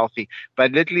not healthy.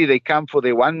 But literally, they come for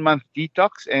their 1 month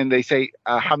detox and they say,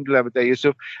 Alhamdulillah, Brother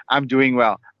Yusuf, I'm doing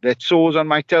well. That sores on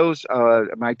my toes,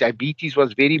 my diabetes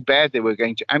was very bad. They were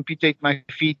going to amputate my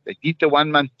feet. They did the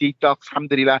 1 month detox,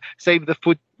 alhamdulillah, save the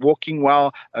foot, walking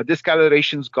well,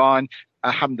 discoloration's gone.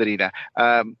 Alhamdulillah.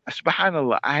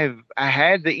 Subhanallah, I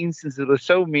had the instances with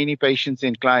so many patients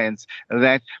and clients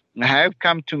that have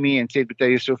come to me and said, "But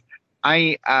Yusuf,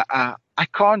 I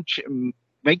can't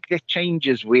make the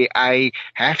changes where I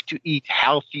have to eat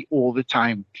healthy all the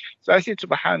time." So I said,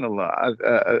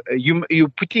 Subhanallah, you're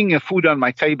putting food on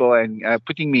my table and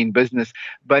putting me in business,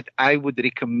 but I would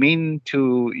recommend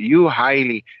to you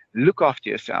highly, look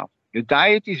after yourself. Your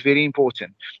diet is very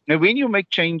important. Now, when you make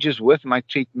changes with my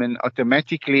treatment,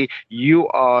 automatically you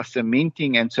are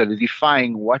cementing and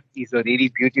solidifying what is already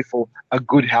beautiful, a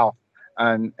good health.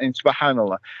 And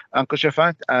subhanallah, Uncle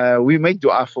Shafat, we make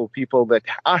dua for people that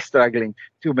are struggling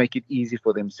to make it easy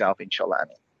for themselves, inshallah.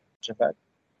 Shafat.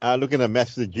 Looking at a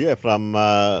message here from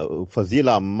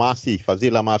Fazila Masi.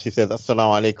 Fazila Masi says,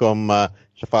 Assalamu alaikum,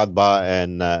 Shafat Ba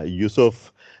and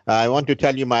Yusuf. I want to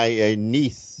tell you my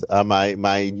niece,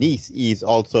 my niece is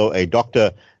also a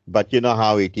doctor, but you know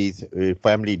how it is,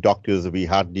 family doctors we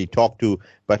hardly talk to,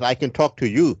 but I can talk to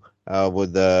you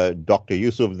with Dr.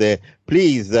 Yusuf there.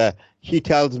 Please, she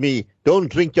tells me, don't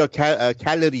drink your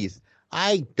calories.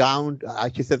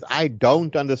 She says, I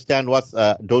don't understand what's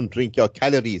don't drink your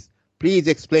calories. Please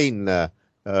explain,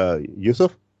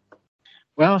 Yusuf.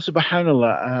 Well,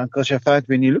 subhanallah, Uncle Shafat,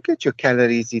 when you look at your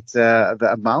calories, it's the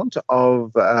amount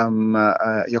of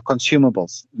your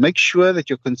consumables. Make sure that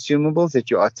your consumables that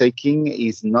you are taking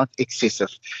is not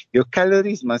excessive. Your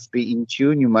calories must be in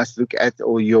tune. You must look at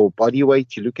your body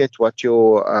weight. You look at what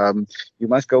you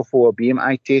must go for a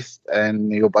BMI test,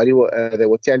 and your body they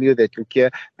will tell you that, look here,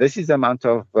 this is the amount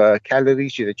of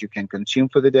calories that you can consume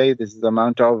for the day. This is the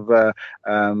amount of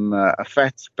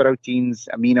fats, proteins,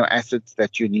 amino acids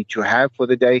that you need to have for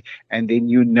the day, and then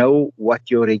you know what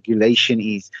your regulation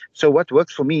is. So what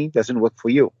works for me doesn't work for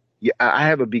you. I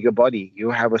have a bigger body.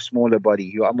 You have a smaller body.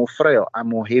 You are more frail. I'm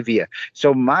more heavier.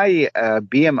 So my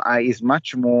BMI is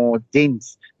much more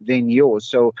dense than yours.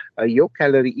 So your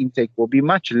calorie intake will be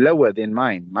much lower than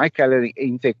mine. My calorie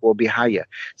intake will be higher.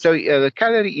 So the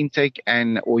calorie intake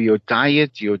or your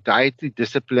dietary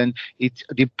discipline, it's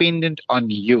dependent on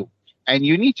you. And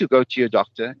you need to go to your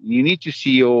doctor. You need to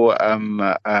see your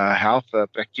health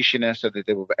practitioner so that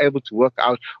they will be able to work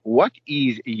out what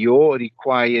is your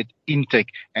required intake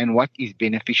and what is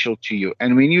beneficial to you.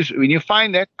 And when you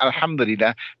find that,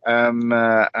 alhamdulillah,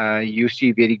 you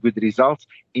see very good results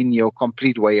in your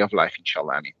complete way of life,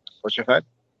 inshallah. What's your thought?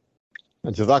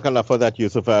 Jazakallah for that,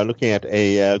 Yusuf. Looking at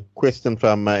a question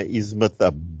from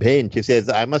Ismat Ben. She says,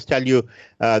 I must tell you,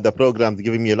 the program's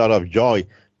giving me a lot of joy.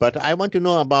 But I want to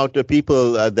know about the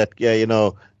people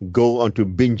that, go on to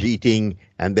binge eating,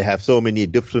 and they have so many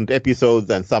different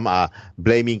episodes, and some are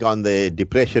blaming on the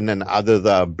depression and others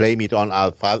are blaming it on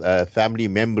our family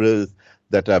members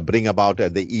that bring about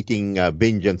the eating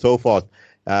binge and so forth.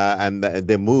 And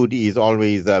the mood is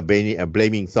always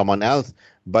blaming someone else,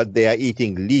 but they are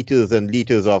eating liters and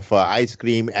liters of ice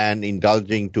cream and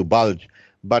indulging to bulge.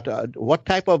 But what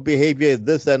type of behavior is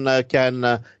this, and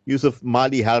can Yusuf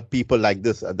Mali help people like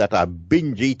this that are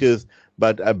binge eaters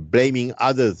but blaming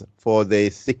others for their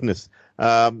sickness?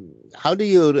 How do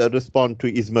you respond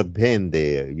to Ismat Ben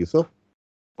there, Yusuf?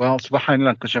 Well,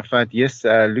 subhanallah, Kushafat, yes,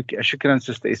 shukran,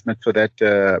 Sister Ismat, for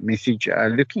that message.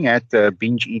 Looking at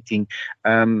binge eating,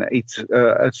 it's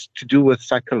to do with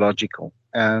psychological.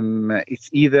 It's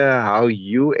either how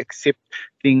you accept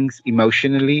things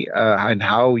emotionally and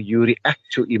how you react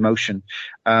to emotion.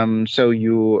 So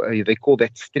they call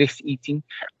that stress eating.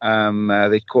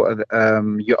 They call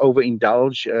you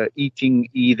overindulge eating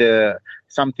either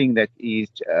something that is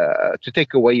to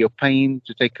take away your pain,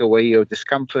 to take away your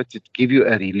discomfort, to give you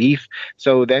a relief.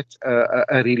 So that's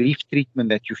a relief treatment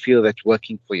that you feel that's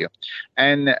working for you.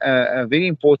 And very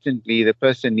importantly, the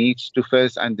person needs to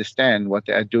first understand what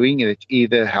they are doing. It's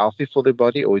either healthy for the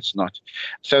body or it's not.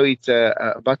 So it's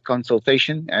about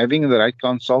consultation, having the right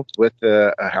consult with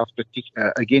a health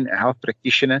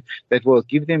practitioner that will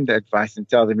give them the advice and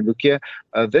tell them, look here,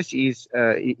 this is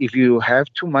if you have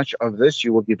too much of this,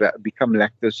 you will become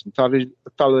lactose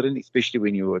intolerant, especially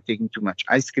when you are taking too much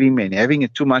ice cream and having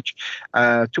it too much.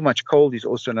 Too much cold is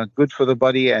also not good for the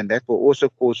body, and that will also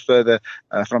cause further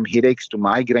from headaches to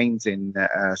migraines and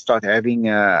start having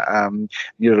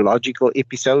neurological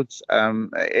episodes.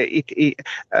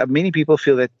 Many people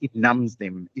feel that it numbs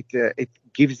them. It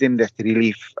gives them that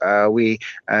relief.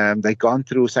 They've gone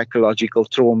through psychological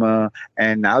trauma,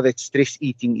 and now that stress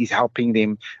eating is helping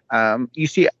them. You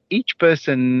see, each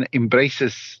person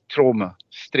embraces trauma,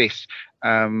 stress.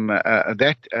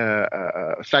 That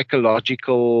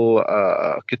psychological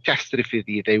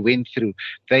catastrophe they went through,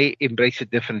 they embrace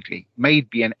it differently. May it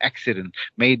be an accident,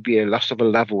 may it be a loss of a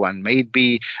loved one, may it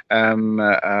be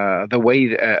the way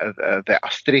they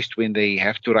are stressed when they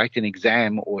have to write an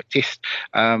exam or a test,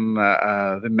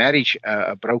 the marriage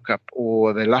broke up,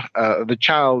 or the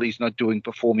child is not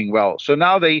performing well. So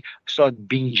now they start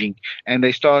binging, and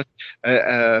they start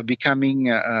becoming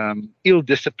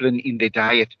ill-disciplined in their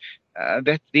diet.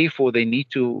 That therefore they need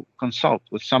to consult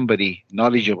with somebody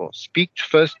knowledgeable. Speak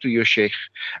first to your sheikh.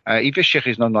 If your sheikh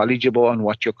is not knowledgeable on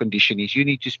what your condition is, you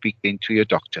need to speak then to your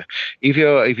doctor. If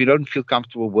you don't feel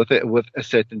comfortable with a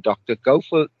certain doctor, go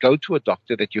to a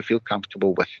doctor that you feel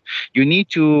comfortable with. You need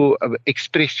to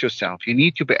express yourself. You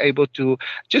need to be able to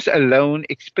just alone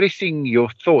expressing your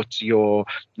thoughts, your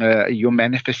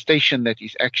manifestation that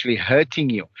is actually hurting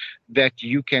you, that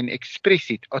you can express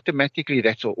it automatically.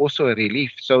 That's also a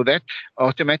relief. So that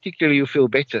automatically you feel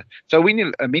better. So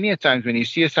many a times when you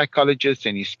see a psychologist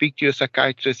and you speak to your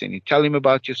psychiatrist and you tell him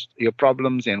about your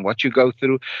problems and what you go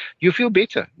through, you feel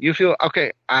better. You feel,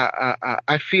 okay,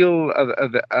 I feel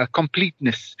a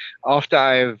completeness after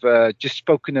I've just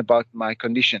spoken about my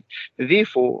condition.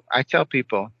 Therefore, I tell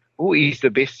people, who is the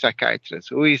best psychiatrist?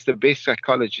 Who is the best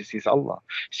psychologist? Is Allah.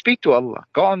 Speak to Allah.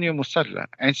 Go on your musalla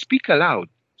and speak aloud.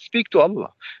 Speak to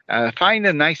Allah. Find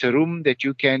a nice room that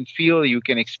you can feel, you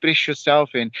can express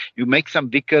yourself, and you make some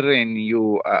dhikr, and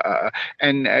you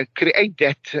create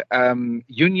that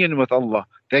union with Allah,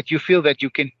 that you feel that you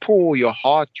can pour your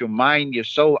heart, your mind, your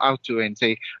soul out to, and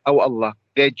say, oh Allah,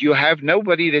 that you have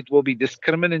nobody that will be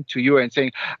discriminant to you and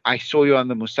saying, I saw you on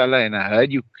the musalla and I heard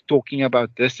you talking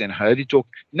about this and heard you talk.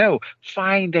 No,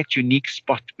 find that unique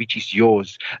spot which is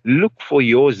yours. Look for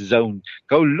your zone.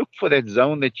 Go look for that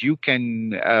zone that you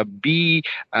can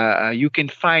you can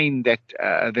find that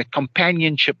the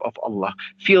companionship of Allah.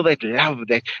 Feel that love,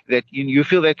 that you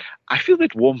feel that, I feel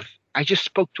that warmth. I just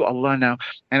spoke to Allah now,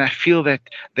 and I feel that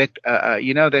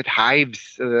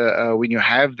hives when you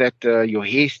have that your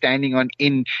hair standing on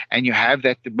end, and you have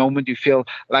that moment you feel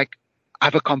like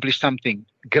I've accomplished something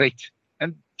great,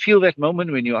 and feel that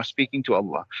moment when you are speaking to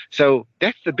Allah. So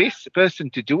that's the best person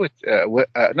to do it.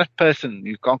 Not person,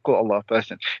 you can't call Allah a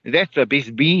person. That's the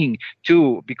best being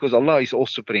too, because Allah is all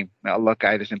supreme. May Allah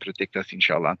guide us and protect us,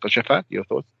 inshallah. Uncle Shafa, your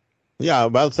thoughts? Yeah,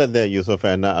 well said there, Yusuf.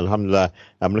 And Alhamdulillah,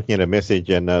 I'm looking at a message,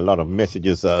 and a lot of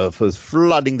messages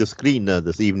flooding the screen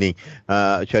this evening.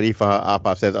 Sharifa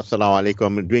Apa says, Assalamu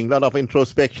alaikum. Doing a lot of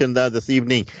introspection this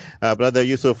evening. Brother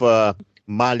Yusuf,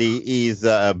 Mali is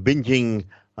binging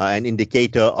an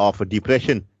indicator of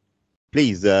depression.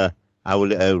 Please, I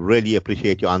will really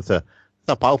appreciate your answer. It's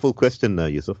a powerful question,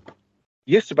 Yusuf.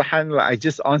 Yes, subhanAllah, I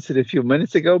just answered a few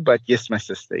minutes ago, but yes, my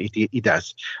sister, it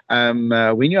does.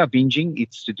 When you are binging,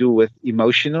 it's to do with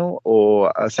emotional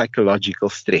or psychological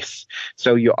stress.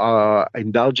 So you are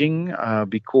indulging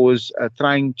because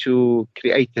trying to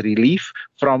create relief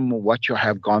from what you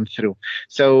have gone through.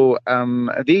 So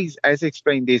as I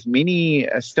explained, there's many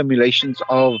stimulations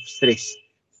of stress.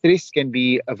 Stress can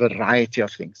be a variety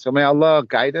of things. So may Allah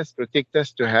guide us, protect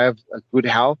us to have a good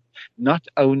health, not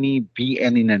only be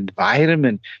in an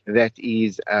environment that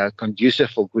is conducive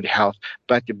for good health,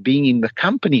 but being in the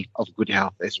company of good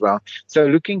health as well. So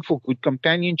looking for good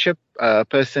companionship, a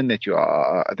person that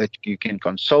you can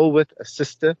console with, a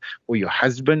sister or your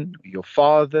husband, your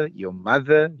father, your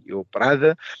mother, your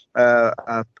brother,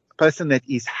 a person that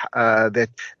is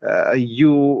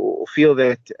you feel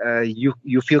that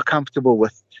you feel comfortable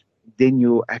with, then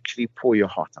you actually pour your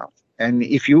heart out And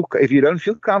if you don't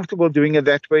feel comfortable doing it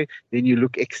that way, then you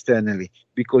look externally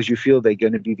because you feel they're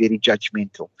going to be very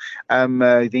judgmental.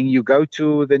 Then you go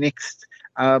to the next,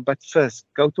 but first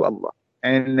go to Allah.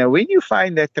 And when you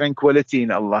find that tranquility in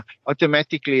Allah,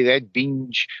 automatically that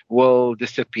binge will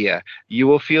disappear. You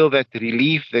will feel that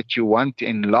relief that you want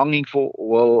and longing for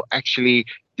will actually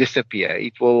disappear.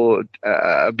 It will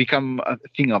become a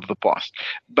thing of the past.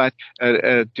 But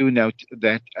do note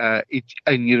that it's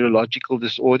a neurological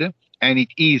disorder, and it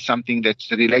is something that's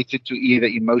related to either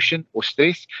emotion or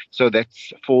stress. So that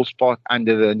falls part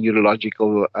under the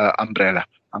neurological umbrella.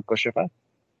 Uncle Shafa?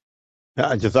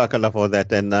 Jazakallah for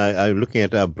that. And I'm looking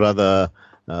at brother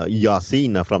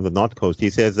Yasin from the North Coast.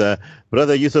 He says,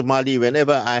 Brother Yusuf Mali,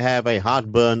 whenever I have a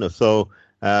heartburn or so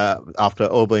after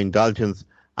overindulgence,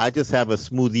 I just have a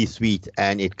smoothie sweet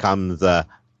and it comes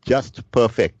just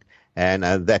perfect. And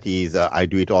that is, I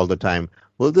do it all the time.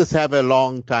 Will this have a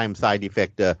long time side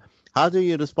effect? How do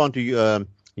you respond to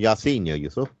Yasin,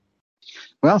 Yusuf?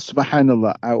 Well,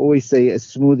 subhanallah, I always say a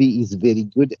smoothie is very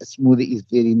good. A smoothie is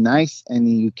very nice and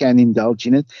you can indulge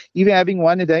in it. Even having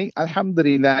one a day,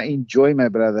 alhamdulillah, enjoy, my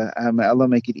brother. Allah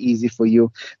make it easy for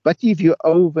you. But if you're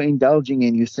overindulging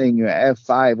and you're saying you have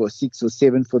 5 or 6 or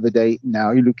 7 for the day,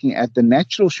 now you're looking at the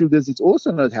natural sugars. It's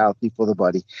also not healthy for the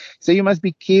body. So you must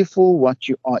be careful what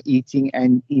you are eating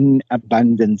and in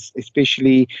abundance,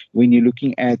 especially when you're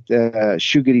looking at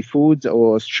sugary foods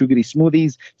or sugary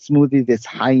smoothies that's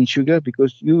high in sugar,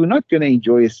 because you're not going to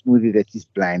enjoy a smoothie that is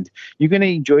bland. You're going to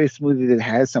enjoy a smoothie that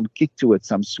has some kick to it,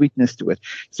 some sweetness to it.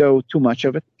 So too much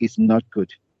of it is not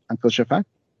good. Uncle Shafak?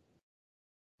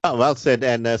 Oh, well said.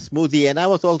 And smoothie. And I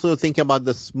was also thinking about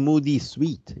the smoothie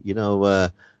sweet.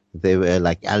 They were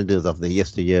like elders of the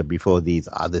yesteryear before these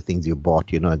other things you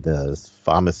bought. At the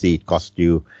pharmacy, it cost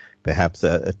you perhaps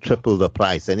triple the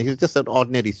price. And it was just an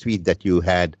ordinary sweet that you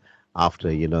had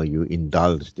after, you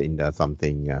indulged in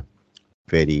something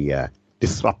very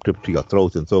disruptive to your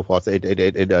throat and so forth. It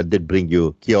did bring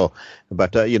you cure.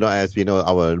 But, as we know,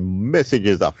 our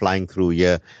messages are flying through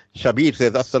here. Shabir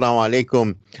says, Assalamu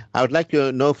alaikum. I would like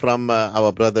to know from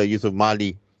our brother Yusuf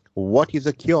Mali, what is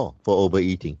a cure for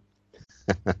overeating?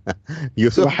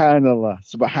 Yusuf?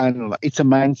 Subhanallah. It's a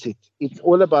mindset. It's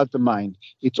all about the mind.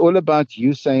 It's all about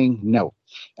you saying no.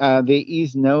 There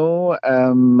is no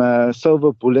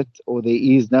silver bullet, or there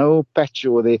is no patch,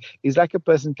 or there is like a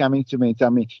person coming to me and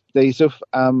tell me, Yusuf,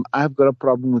 I've got a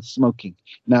problem with smoking.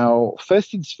 Now,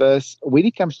 first things first, when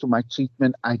it comes to my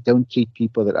treatment, I don't treat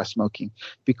people that are smoking,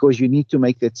 because you need to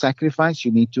make that sacrifice.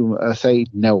 You need to say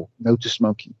no to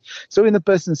smoking. So when the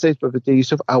person says, Prophet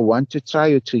Yusuf, I want to try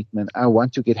your treatment, I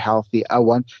want to get healthy,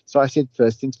 so I said,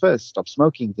 first things first, stop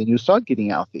smoking, then you start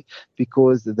getting healthy,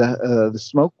 because the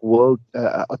smoke will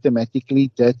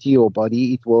automatically dirty your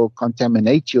body. It will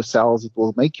contaminate your cells. It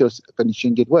will make your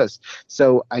condition get worse.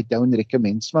 So I don't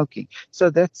recommend smoking. So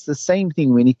that's the same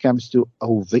thing when it comes to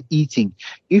overeating.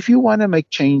 If you want to make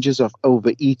changes of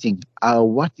overeating,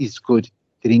 what is good?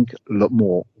 Drink a lot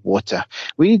more water.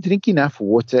 When you drink enough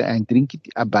water and drink it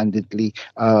abundantly,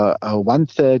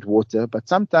 1/3 water, but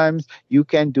sometimes you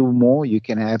can do more. You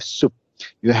can have soup.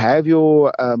 You have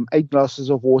your 8 glasses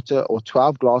of water or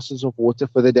 12 glasses of water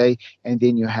for the day, and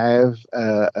then you have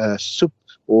soup,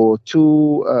 or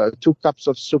two cups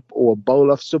of soup, or a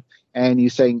bowl of soup, and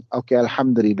you're saying, okay,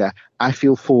 alhamdulillah, I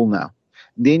feel full now.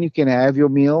 Then you can have your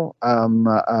meal,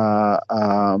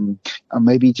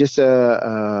 maybe just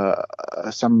a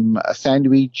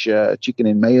sandwich, chicken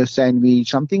and mayo sandwich,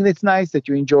 something that's nice that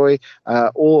you enjoy,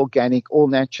 all organic, all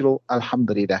natural,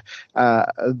 alhamdulillah.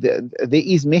 There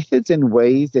is methods and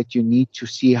ways that you need to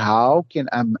see how can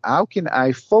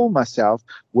I fill myself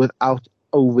without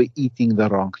overeating the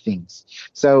wrong things.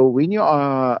 So when you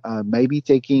are maybe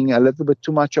taking a little bit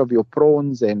too much of your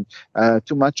prawns and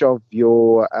too much of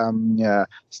your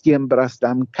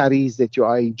steenbrasdam curries that you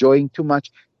are enjoying too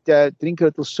much, drink a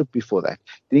little soup before that.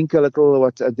 Drink a little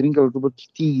bit of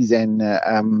teas and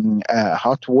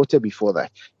hot water before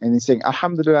that. And then saying,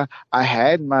 alhamdulillah, I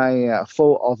had my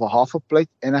full of a half a plate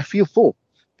and I feel full,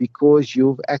 because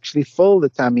you've actually filled the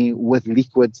tummy with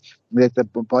liquids that the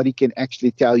body can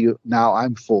actually tell you, now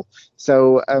I'm full.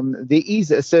 So there is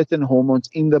a certain hormones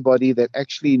in the body that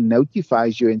actually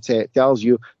notifies you and tells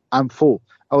you, I'm full.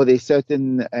 Or there's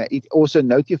certain, it also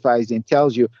notifies and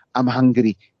tells you, I'm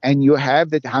hungry. And you have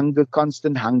that hunger,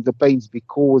 constant hunger pains,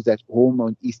 because that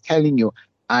hormone is telling you,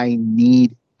 I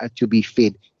need to be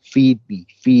fed. Feed me,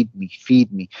 feed me,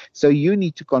 feed me. So you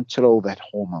need to control that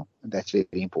hormone. And that's very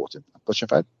important.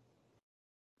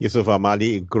 Yusuf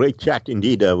Mali, great chat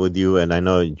indeed with you. And I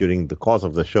know during the course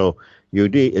of the show, you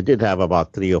did have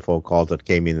about 3 or 4 calls that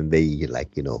came in, and they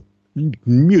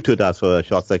muted us for a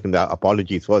short second.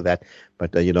 Apologies for that.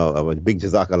 But, a big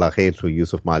jazakallah khair to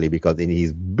Yusuf Mali, because in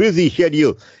his busy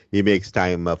schedule, he makes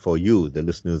time for you, the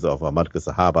listeners of Markaz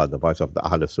Sahaba, the voice of the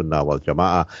Ahl Sunnah wal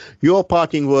Jama'ah. Your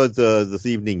parting words this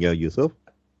evening, Yusuf?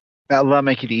 May Allah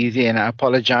make it easy, and I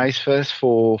apologize first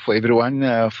for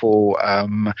everyone for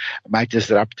my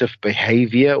disruptive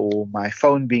behavior or my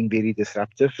phone being very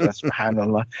disruptive.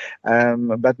 Subhanallah.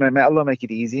 But may Allah make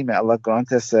it easy. May Allah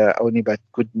grant us only but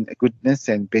goodness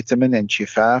and betterment and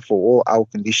shifa for all our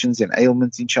conditions and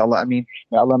ailments, inshallah. I mean,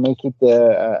 may Allah make it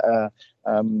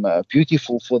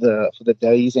beautiful for the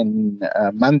days and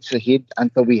months ahead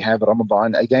until we have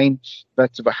Ramadan again.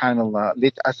 But subhanallah,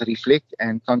 let us reflect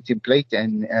and contemplate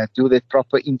and do that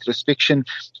proper introspection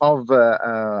of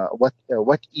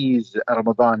what is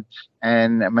Ramadan,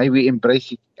 and may we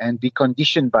embrace it and be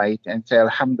conditioned by it and say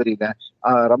alhamdulillah,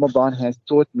 Ramadan has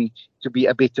taught me to be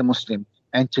a better Muslim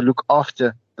and to look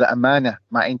after the amana,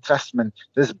 my entrustment,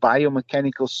 this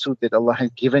biomechanical suit that Allah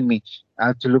has given me,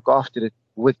 to look after it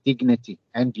with dignity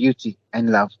and beauty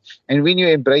and love. And when you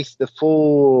embrace the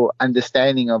full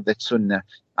understanding of that sunnah,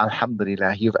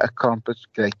 alhamdulillah, you've accomplished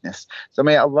greatness. So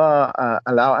may Allah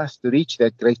allow us to reach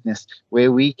that greatness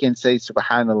where we can say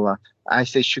subhanallah, I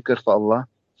say shukr for Allah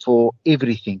for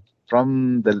everything,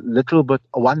 from the little bit,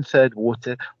 1/3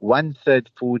 water, 1/3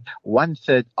 food,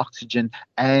 1/3 oxygen,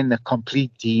 and a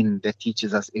complete deen that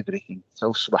teaches us everything.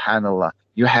 So subhanallah,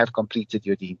 you have completed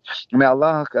your deen. May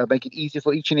Allah make it easy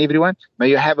for each and everyone. May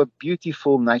you have a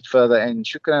beautiful night further, and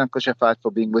shukran Uncle Shafat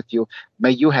for being with you.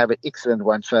 May you have an excellent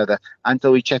one further.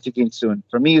 Until we chat again soon.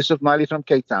 From me, Yusuf Mali from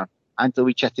Cape Town. Until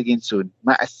we chat again soon.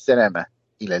 Ma'as-salama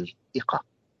ila al-liqa.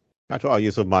 To our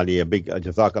Yusuf Mali, a big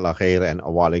jazakallah khair and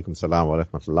wa alaikum salam wa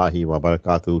rahmatullahi wa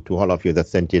barakatuh to all of you that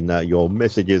sent in your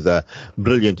messages.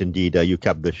 Brilliant indeed. You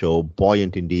kept the show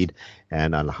buoyant indeed.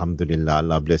 And alhamdulillah,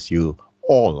 Allah bless you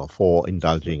all for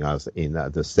indulging us in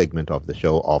the segment of the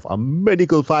show of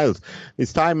Medical Files.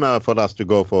 It's time for us to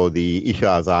go for the Isha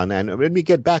Azan. And when we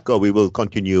get back, we will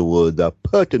continue with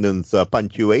Pertinence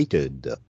Punctuated.